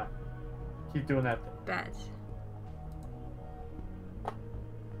Yeah. Keep doing that. bet.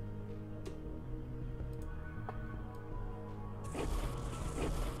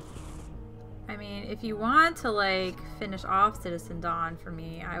 I mean, if you want to, like, finish off Citizen Dawn for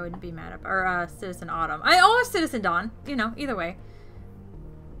me, I wouldn't be mad at... Or, Citizen Autumn. Or Citizen Dawn. You know, either way.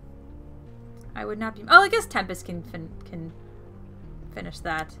 I would not be... Oh, I guess Tempest can finish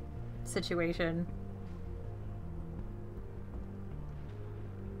that situation.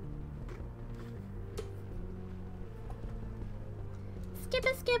 Skip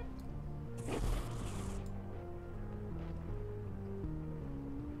a skip.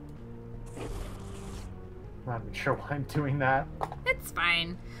 I'm not even sure why I'm doing that. It's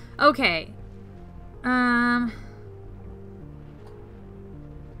fine. Okay. I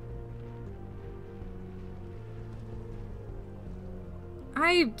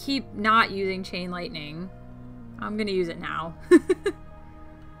keep not using Chain Lightning. I'm gonna use it now.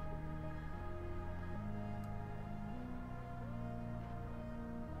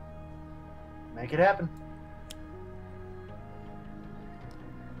 Make it happen.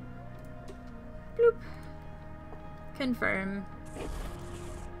 Bloop. Confirm.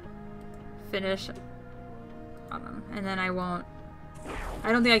 Finish. And then I won't...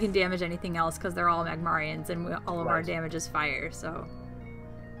 I don't think I can damage anything else because they're all Magmarians and all of our damage is fire, so...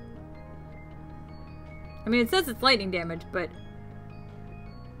 I mean, it says it's lightning damage, but...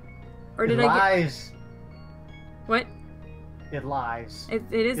 Or did it lies. What? It lies. It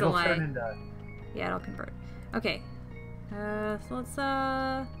is It'll a lie. Turn into... Yeah, it'll convert. Okay. So let's,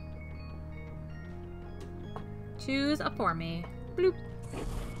 choose a for me. Bloop.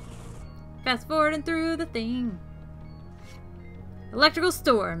 Fast forwarding through the thing. Electrical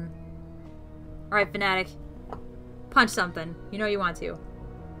Storm. Alright, Fanatic. Punch something. You know you want to.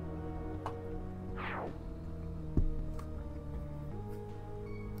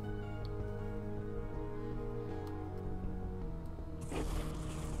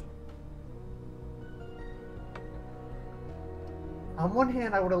 On one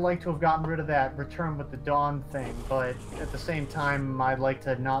hand, I would have liked to have gotten rid of that return with the Dawn thing, but at the same time, I'd like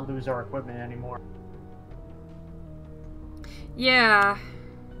to not lose our equipment anymore. Yeah.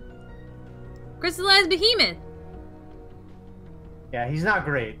 Crystallized Behemoth. Yeah, he's not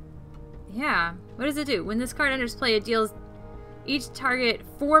great. Yeah. What does it do? When this card enters play, it deals each target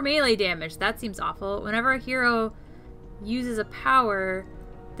 4 melee damage. That seems awful. Whenever a hero uses a power,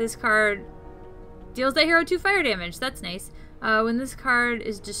 this card deals that hero 2 fire damage. That's nice. When this card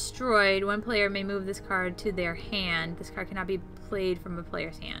is destroyed, one player may move this card to their hand. This card cannot be played from a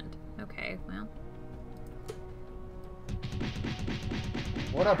player's hand. Okay, well.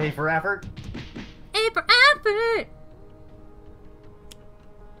 What up, A for effort? A for effort!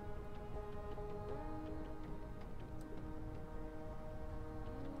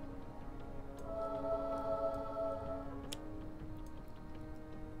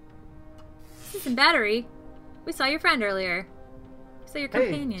 Citizen Battery? We saw your friend earlier. We saw your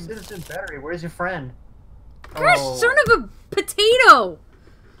companion. Hey, Citizen Battery, where's your friend? Gosh, son of a potato!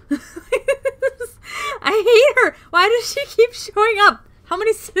 I hate her! Why does she keep showing up? How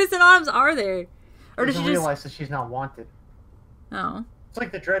many Citizen Autumns are there? Or does she just realize that she's not wanted? Oh. It's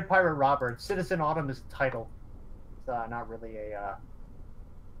like the Dread Pirate Robert. Citizen Autumn is the title. It's not really a,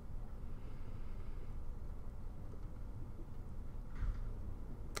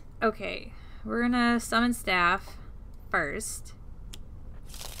 Okay. We're gonna summon staff first.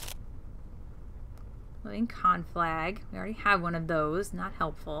 Living Conflag. We already have one of those. Not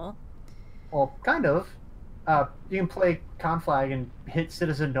helpful. Well, kind of. You can play Conflag and hit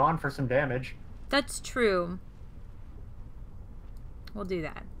Citizen Dawn for some damage. That's true. We'll do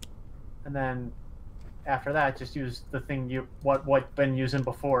that. And then after that, just use the thing what been using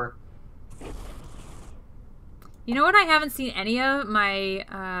before. You know what? I haven't seen any of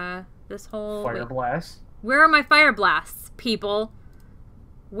my this whole Fire Blast. Where are my Fire Blasts, people?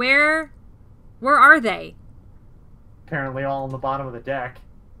 Where are they? Apparently all on the bottom of the deck.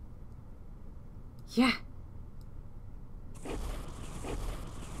 Yeah.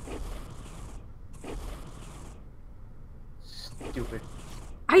 Stupid.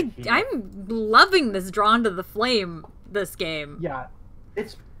 I'm loving this Drawn to the Flame, this game. Yeah.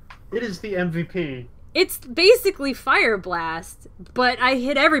 It is the MVP. It's basically Fire Blast, but I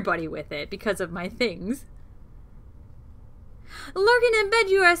hit everybody with it because of my things. Lurking in bed,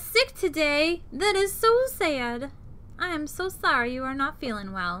 you are sick today. That is so sad. I am so sorry you are not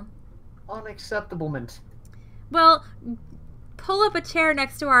feeling well. Unacceptablement. Well, pull up a chair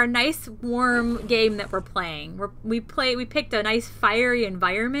next to our nice warm game that we're playing. We picked a nice fiery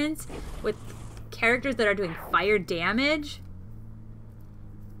environment with characters that are doing fire damage.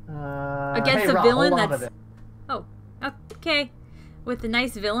 Against a villain that's... Oh, okay. With a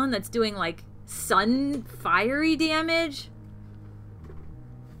nice villain that's doing, like, sun fiery damage.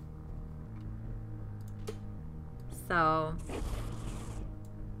 So...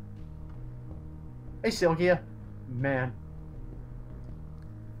 Hey, Sylkia. Man.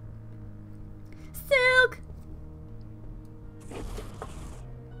 Silk!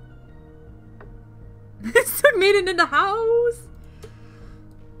 Silk made it in the house!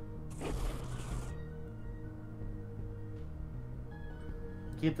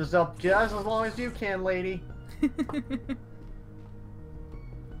 Keep this up just as long as you can, lady.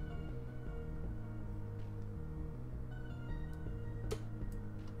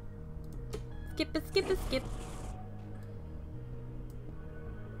 Skip it, skip it, skip.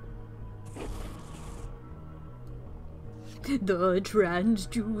 The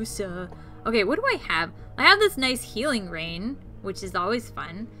transducer. Okay, what do I have? I have this nice healing rain, which is always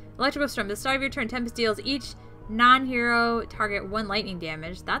fun. Electrical storm. At the start of your turn, Tempest deals each non-hero target 1 lightning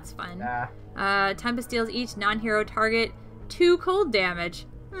damage. That's fun. Tempest deals each non-hero target 2 cold damage.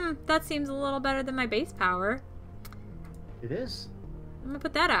 That seems a little better than my base power. It is. I'm gonna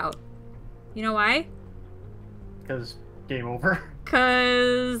put that out. You know why? Because game over.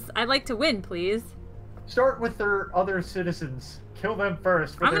 Because I'd like to win, please. Start with their other citizens. Kill them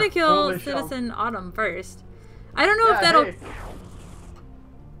first. I'm gonna kill Citizen Autumn first. I don't know if that'll... Hey.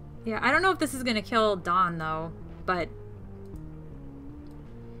 Yeah, I don't know if this is gonna kill Dawn, though, but...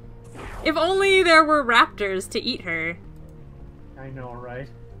 If only there were raptors to eat her. I know, right?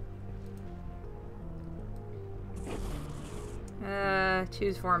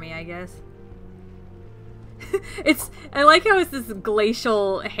 Choose for me, I guess. I like how it's this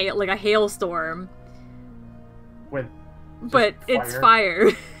glacial hail, like a hailstorm. But it's fire.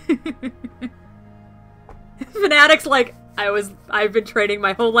 Fanatic's like, I've been training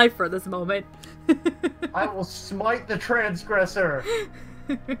my whole life for this moment. I will smite the transgressor.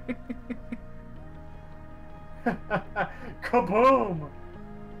 Kaboom!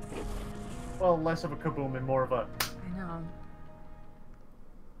 Well, less of a kaboom and more of a... I know.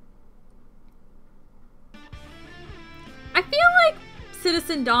 I feel like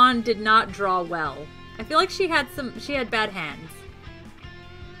Citizen Dawn did not draw well. I feel like she had bad hands.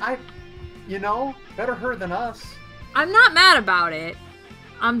 You know, better her than us. I'm not mad about it.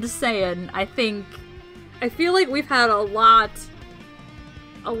 I'm just saying, I feel like we've had a lot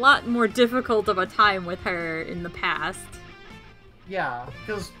more difficult of a time with her in the past. Yeah,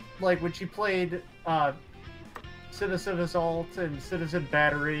 because like when she played Citizen Assault and Citizen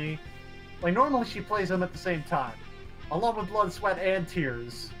Battery, like normally she plays them at the same time, along with Blood, Sweat, and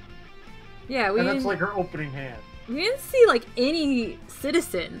Tears. Yeah, and that's like her opening hand. We didn't see like any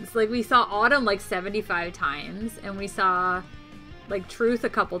citizens. Like we saw Autumn like 75 times, and we saw like Truth a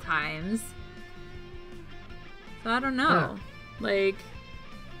couple times. So I don't know. Yeah.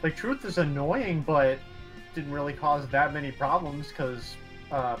 Like Truth is annoying, but didn't really cause that many problems because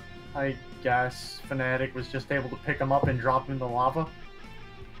I guess Fanatic was just able to pick him up and drop him in the lava.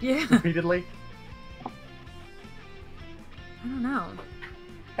 Yeah. Repeatedly. I don't know.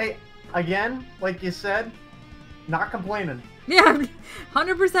 Hey, again, like you said, not complaining. Yeah,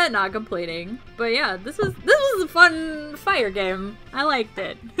 100% not complaining. But yeah, this was a fun fire game. I liked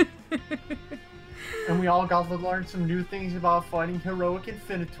it. And we all got to learn some new things about fighting heroic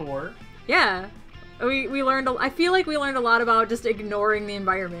Infinitor. Yeah. We learned I feel like we learned a lot about just ignoring the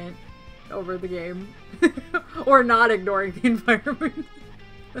environment over the game. Or not ignoring the environment.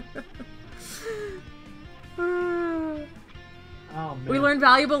 Oh, man. We learned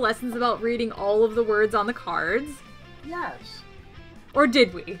valuable lessons about reading all of the words on the cards. Yes. Or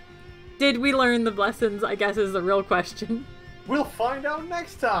did we? Did we learn the lessons, I guess is the real question. We'll find out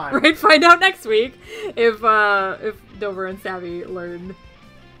next time. Right, find out next week if Dover and Savvy learned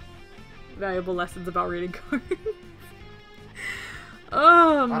valuable lessons about reading cards.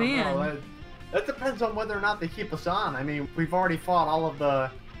 Oh, man. I don't know. That depends on whether or not they keep us on. I mean, we've already fought all of the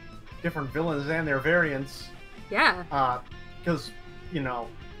different villains and their variants. Yeah. Because, you know,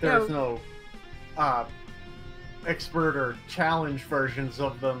 there's no expert or challenge versions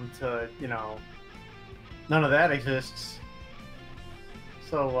of them to, you know, none of that exists.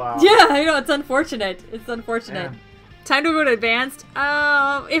 So, yeah, I know, it's unfortunate. It's unfortunate. Yeah. Time to go to advanced.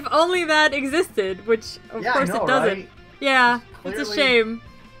 If only that existed, which of course it doesn't. Right? Yeah, clearly, it's a shame.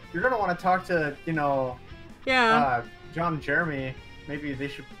 You're gonna want to talk to, you know, John and Jeremy. Maybe they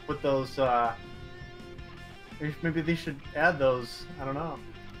should put those, maybe they should add those. I don't know.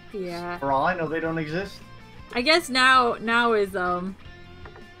 Yeah. For all I know, they don't exist. I guess now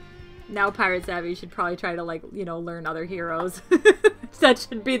Pirate Savvy should probably try to, like, you know, learn other heroes. That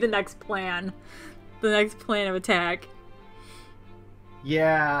should be the next plan. The next plan of attack.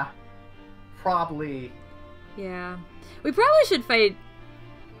 Yeah. Probably. Yeah. We probably should fight...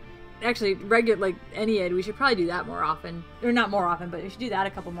 Actually, regular, like, Ennead, we should probably do that more often. Or not more often, but we should do that a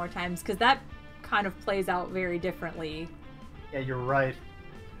couple more times, because that kind of plays out very differently. Yeah, you're right.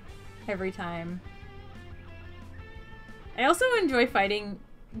 Every time. I also enjoy fighting...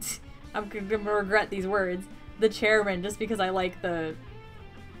 I'm gonna regret these words. The chairman, just because I like the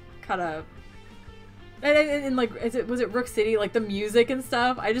kind of and like was it Rook City, like the music and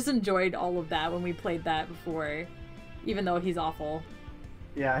stuff. I just enjoyed all of that when we played that before, even though he's awful.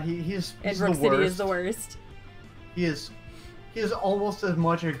 Yeah, he's and the Rook City worst. Is the worst. He is almost as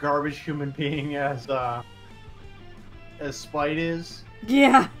much a garbage human being as Spite is.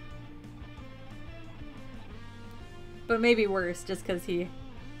 Yeah. But maybe worse, just because he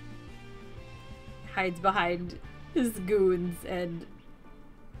hides behind his goons and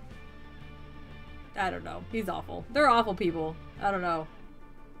I don't know. He's awful. They're awful people. I don't know.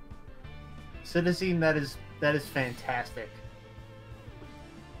 Citizen, that is fantastic.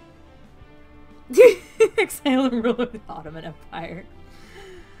 Exile and rule of the Ottoman Empire.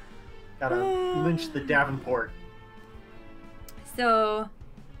 Gotta lynch the Davenport. So,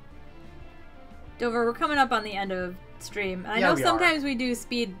 Dover, we're coming up on the end of stream. I know sometimes we do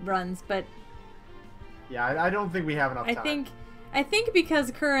speed runs, but yeah, I don't think we have enough time. I think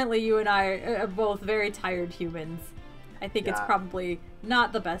because currently you and I are both very tired humans, I think it's probably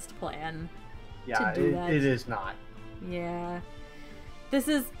not the best plan to do that. It is not. Yeah. This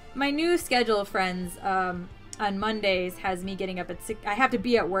is my new schedule, friends. On Mondays has me getting up at 6. I have to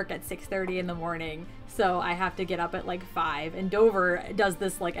be at work at 6:30 in the morning, so I have to get up at like 5. And Dover does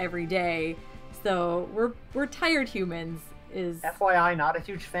this like every day, so we're tired humans. Is FYI, not a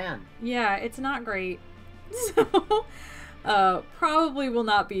huge fan. Yeah, it's not great. So, probably will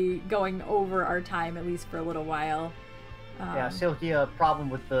not be going over our time, at least for a little while. Yeah, Silky, a problem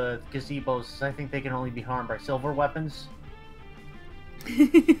with the gazebos is I think they can only be harmed by silver weapons.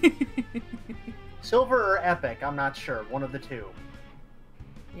 Silver or epic, I'm not sure. One of the two.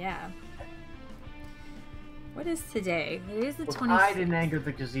 Yeah. What is today? It is the 26th. Hide and anger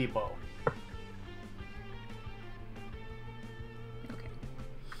the gazebo.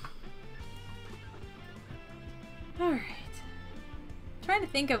 Alright. Trying to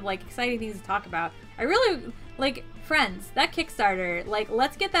think of, like, exciting things to talk about. I really, like, friends, that Kickstarter, like,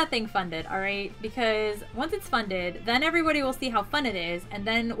 let's get that thing funded, alright? Because once it's funded, then everybody will see how fun it is, and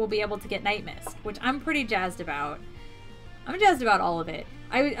then we'll be able to get Night Mist, which I'm pretty jazzed about. I'm jazzed about all of it.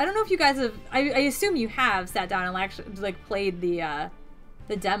 I don't know if you guys have, I assume you have sat down and actually, like, played the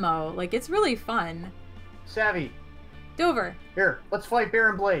demo. Like, it's really fun. Savvy. Dover. Here, let's fight Bear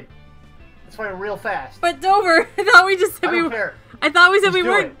and Blade. Let's fight him real fast. But Dover, I thought we just said I don't care. I thought we said Just we do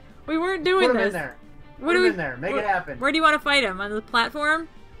weren't. it. We weren't doing Put him this. in there. What Put do him we, in there. Make it happen. Where do you want to fight him? On the platform?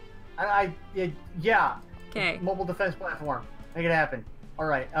 Yeah. Okay. Mobile defense platform. Make it happen. All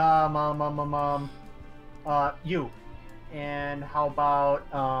right. You. And how about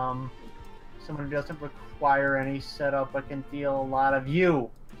someone who doesn't require any setup but can deal a lot of you.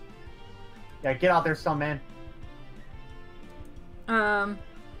 Yeah, get out there, Stuntman.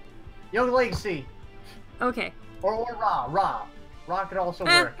 Young Legacy. Okay. Or Ra. Ra could also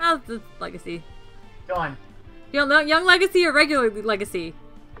work. The Legacy. Done. Young Legacy or regular Legacy?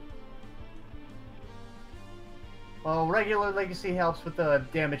 Well, regular Legacy helps with the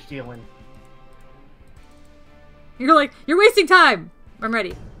damage dealing. You're like, you're wasting time! I'm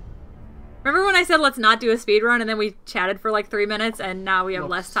ready. Remember when I said let's not do a speed run and then we chatted for like 3 minutes and now we have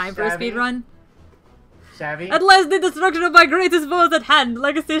less time for a speed run? Savvy? Unless the destruction of my greatest foe is at hand,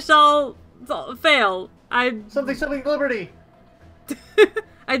 Legacy shall fail. Something Liberty!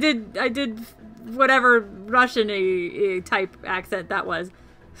 I did whatever Russian type accent that was.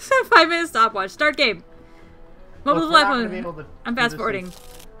 5 minute stopwatch. Start game. Mobile platform. I'm fast forwarding.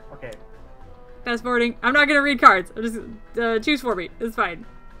 Okay. Fast forwarding. I'm not gonna read cards. I'm just choose for me. It's fine.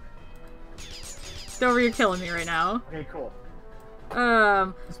 Dover, you're killing me right now. Okay, cool.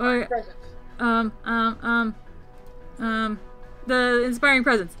 The inspiring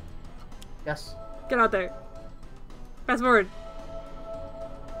presence. Yes. Get out there. Fast forward.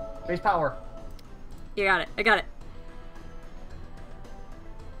 Base power. You got it. I got it.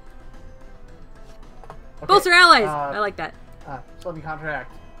 Okay, Bolster allies! I like that. Slugging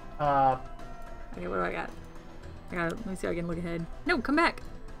contract. Okay, what do I got? Let me see if I can look ahead. No, come back.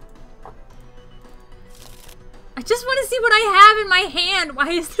 I just want to see what I have in my hand. Why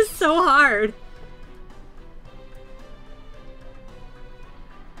is this so hard?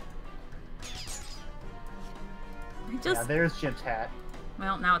 Yeah, there's Jim's hat.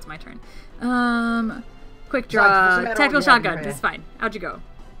 Well, now it's my turn. Quick draw. Tactical shotgun. It's fine. Out you go.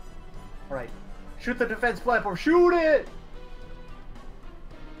 Alright. Shoot the defense platform. Shoot it!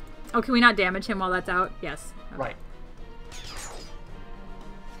 Oh, can we not damage him while that's out? Yes. Okay. Right.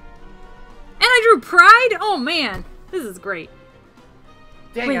 And I drew Pride? Oh, man. This is great.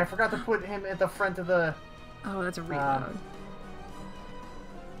 Dang it, I forgot to put him at the front of the... Oh, that's a reload.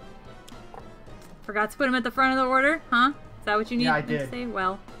 Forgot to put him at the front of the order? Huh? Is that what you need to say?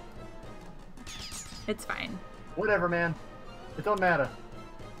 Well, it's fine. Whatever, man. It don't matter.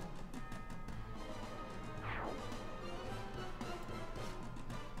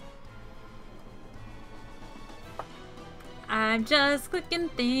 I'm just clicking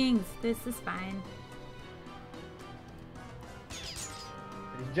things. This is fine. Ladies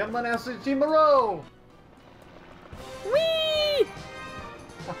and gentlemen, SG Moreau! Whee!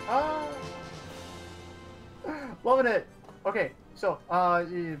 Loving it. Okay, so,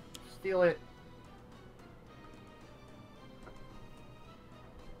 you steal it.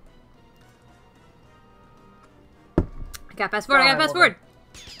 I got fast forward. I got fast forward.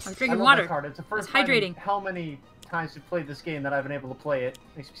 I was drinking water. Card. It's the first time hydrating. How many times you've played this game that I've been able to play it?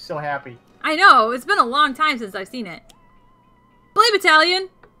 Makes me so happy. I know. It's been a long time since I've seen it. Blade Battalion.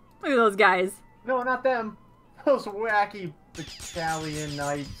 Look at those guys. No, not them. Those wacky battalion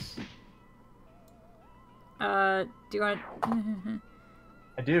knights. Do you want?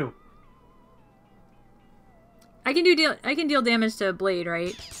 I do. I can deal damage to Blade,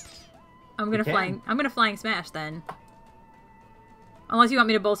 right? I'm gonna flying smash then. Unless you want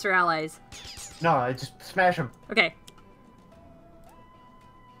me to bolster allies. No, I just smash them. Okay.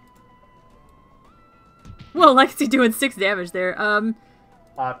 Well, Legacy doing 6 damage there.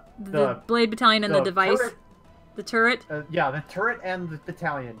 The Blade Battalion and the device. Turret. The turret? Yeah, the turret and the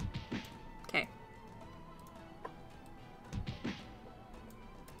battalion. Okay.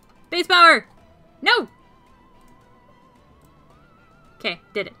 Base power! No! Okay,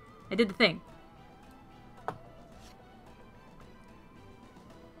 did it. I did the thing.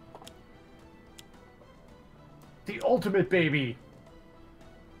 The ultimate baby!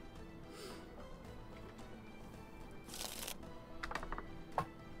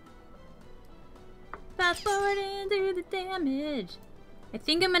 Fast forwarding through the damage. I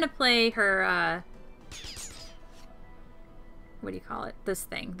think I'm gonna play her, what do you call it? This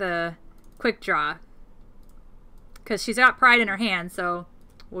thing. The quick draw. Because she's got pride in her hand, so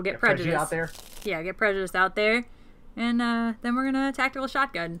we'll get prejudice out there. Yeah, get prejudice out there. And then we're gonna tactical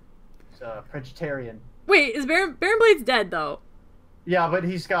shotgun. It's Prejitarian. Wait, is Baron Blade's dead though? Yeah, but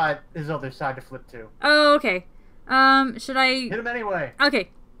he's got his other side to flip to. Oh, okay. Should I hit him anyway? Okay.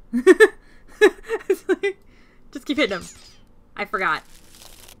 Just keep hitting him. I forgot.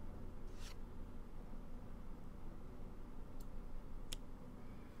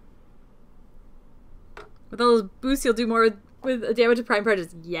 With all those boosts, you'll do more with damage to Prime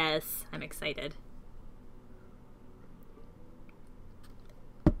Prejudice. Yes, I'm excited.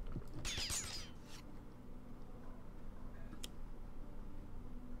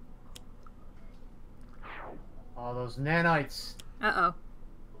 Oh, those nanites. Uh-oh.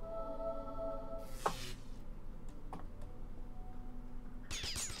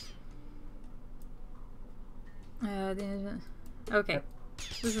 Okay. Yep.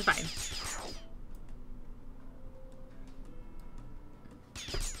 This is fine.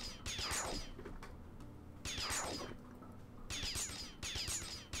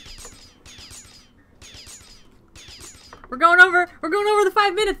 We're going over the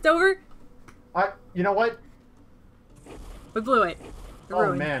 5 minutes, Dover. You know what? We blew it. Oh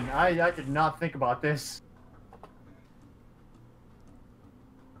ruined. Man, I did not think about this.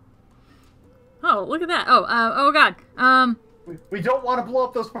 Oh, look at that. Oh god. We don't want to blow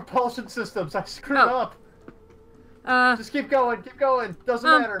up those propulsion systems. I screwed up. Just keep going. Doesn't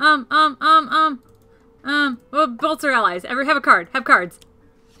matter. Well, bolts are allies. Have cards.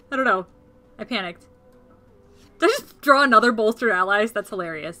 I don't know. I panicked. Did I just draw another bolster allies? That's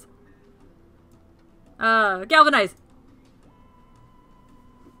hilarious. Galvanize.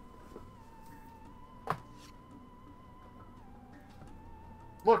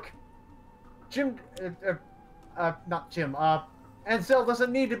 Look. Jim, not Jim, Ansel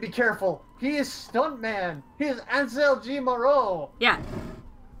doesn't need to be careful. He is Stuntman. He is Ansel G. Moreau. Yeah.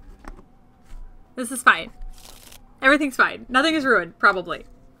 This is fine. Everything's fine. Nothing is ruined, probably.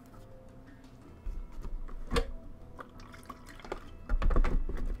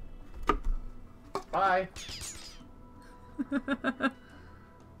 Bye.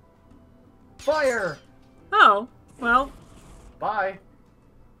 Fire! Oh, well. Bye.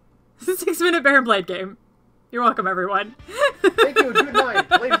 It's a 6-minute Baron Blade game. You're welcome, everyone. Thank you. Good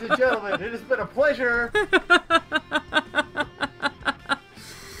night, ladies and gentlemen. It has been a pleasure.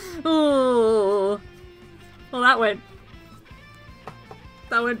 Oh, well, that went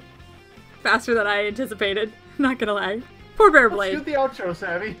faster than I anticipated. Not gonna lie. Poor Baron Blade. Let's do the outro,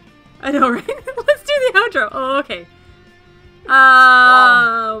 Sammy. I know, right? Let's do the outro. Oh, okay.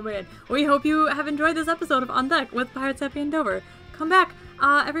 Oh, man. We hope you have enjoyed this episode of On Deck with Pirates Happy and Dover. Come back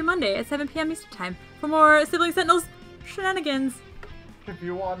every Monday at 7 p.m. Eastern Time for more Sibling Sentinels shenanigans. If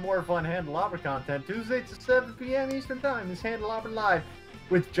you want more fun Handelabra content, Tuesdays at 7 p.m. Eastern Time is Handelabra Live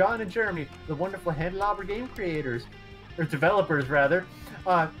with John and Jeremy, the wonderful Handelabra game creators, or developers rather.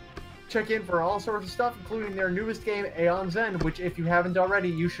 Check in for all sorts of stuff, including their newest game, Aeon's End, which if you haven't already,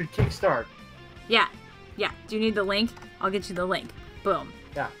 you should kickstart. Yeah. Do you need the link? I'll get you the link. Boom.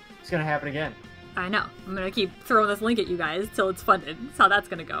 Yeah, it's gonna happen again. I know. I'm gonna keep throwing this link at you guys till it's funded. That's how that's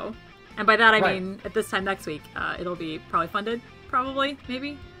gonna go. And by that I mean at this time next week. It'll be probably funded. Probably,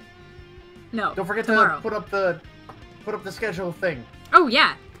 maybe. No. Don't forget tomorrow. To put up the schedule thing. Oh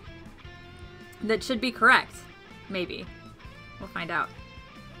yeah. That should be correct. Maybe. We'll find out.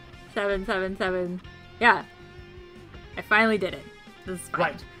 777. Yeah. I finally did it. This is fine.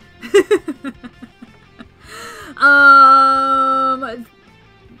 Right.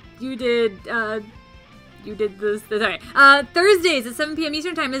 You did this. Sorry. Thursdays at 7 p.m.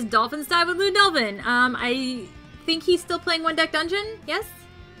 Eastern Time is Dolphin Style with Lou Delvin. I think he's still playing One Deck Dungeon. Yes.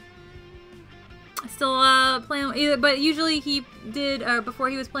 Still playing, but usually he did before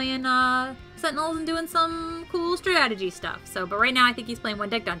he was playing Sentinels and doing some cool strategy stuff. So, but right now I think he's playing One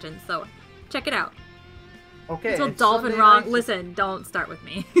Deck Dungeon. So, check it out. Okay. Until Dolphin wrong. Listen, don't start with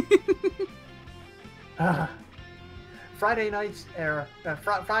me. Friday nights,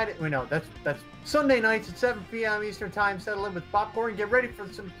 Friday. Wait, no, that's Sunday nights at 7 p.m. Eastern Time. Settle in with popcorn. Get ready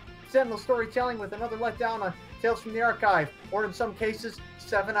for some Sentinel storytelling with another letdown on Tales from the Archive, or in some cases,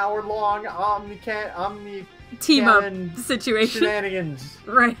 7-hour long team up situation shenanigans.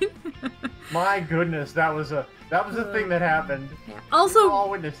 Right. My goodness, that was a thing that happened. Yeah. Also,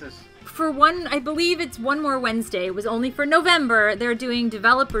 all witnesses. For one, I believe it's one more Wednesday. It was only for November. They're doing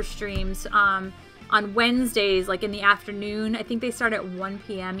developer streams on Wednesdays, like in the afternoon. I think they start at 1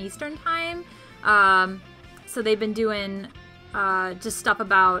 p.m. Eastern Time. So they've been doing just stuff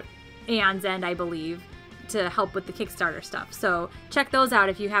about Aeon's End, I believe, to help with the Kickstarter stuff. So check those out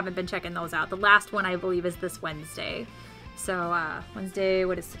if you haven't been checking those out. The last one, I believe, is this Wednesday. So Wednesday,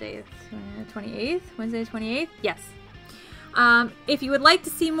 what is today? 28th? Wednesday 28th? Yes. If you would like to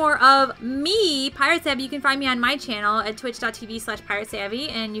see more of me, Pirate Savvy, you can find me on my channel at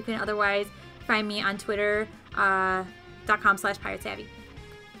twitch.tv/PirateSavvy, and you can otherwise find me on Twitter.com/PirateSavvy.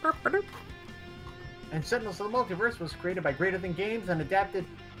 And Sentinels of the Multiverse was created by Greater Than Games and adapted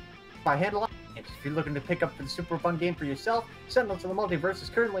by Handelabra. If you're looking to pick up the super fun game for yourself, Sentinels of the Multiverse is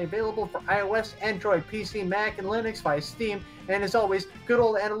currently available for iOS, Android, PC, Mac, and Linux via Steam. And as always, good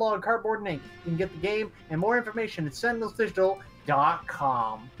old analog cardboard and ink. You can get the game and more information at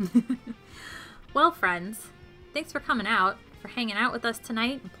sentinelsdigital.com. Well, friends, thanks for coming out, for hanging out with us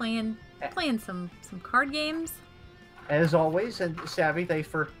tonight and playing some card games. As always, and Savvy, thanks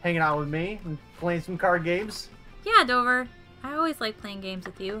for hanging out with me and playing some card games. Yeah, Dover. I always like playing games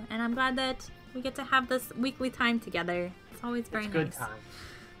with you, and I'm glad that we get to have this weekly time together. It's always very nice. Good time.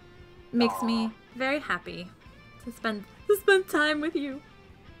 Makes me very happy to spend time with you.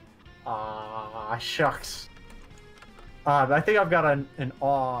 Ah, shucks. I think I've got an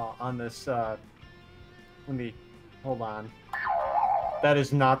awe on this. Let me hold on. That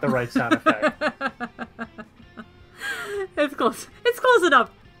is not the right sound effect. It's close. It's close enough,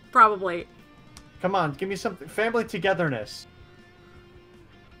 probably. Come on, give me something. Family togetherness.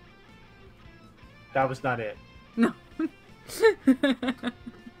 That was not it. No.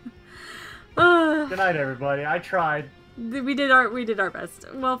 Good night, everybody. I tried. We did our best.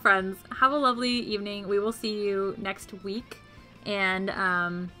 Well, friends, have a lovely evening. We will see you next week, and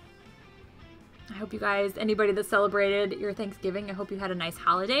I hope you guys, anybody that celebrated your Thanksgiving, I hope you had a nice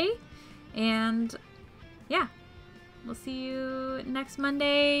holiday, and yeah, we'll see you next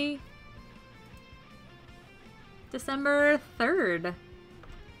Monday, December 3rd.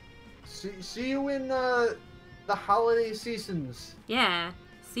 See you in the holiday seasons. Yeah.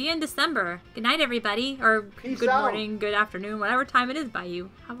 See you in December. Good night, everybody. Or Peace good out. morning, good afternoon, whatever time it is by you.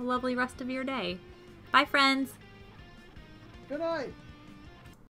 Have a lovely rest of your day. Bye, friends. Good night.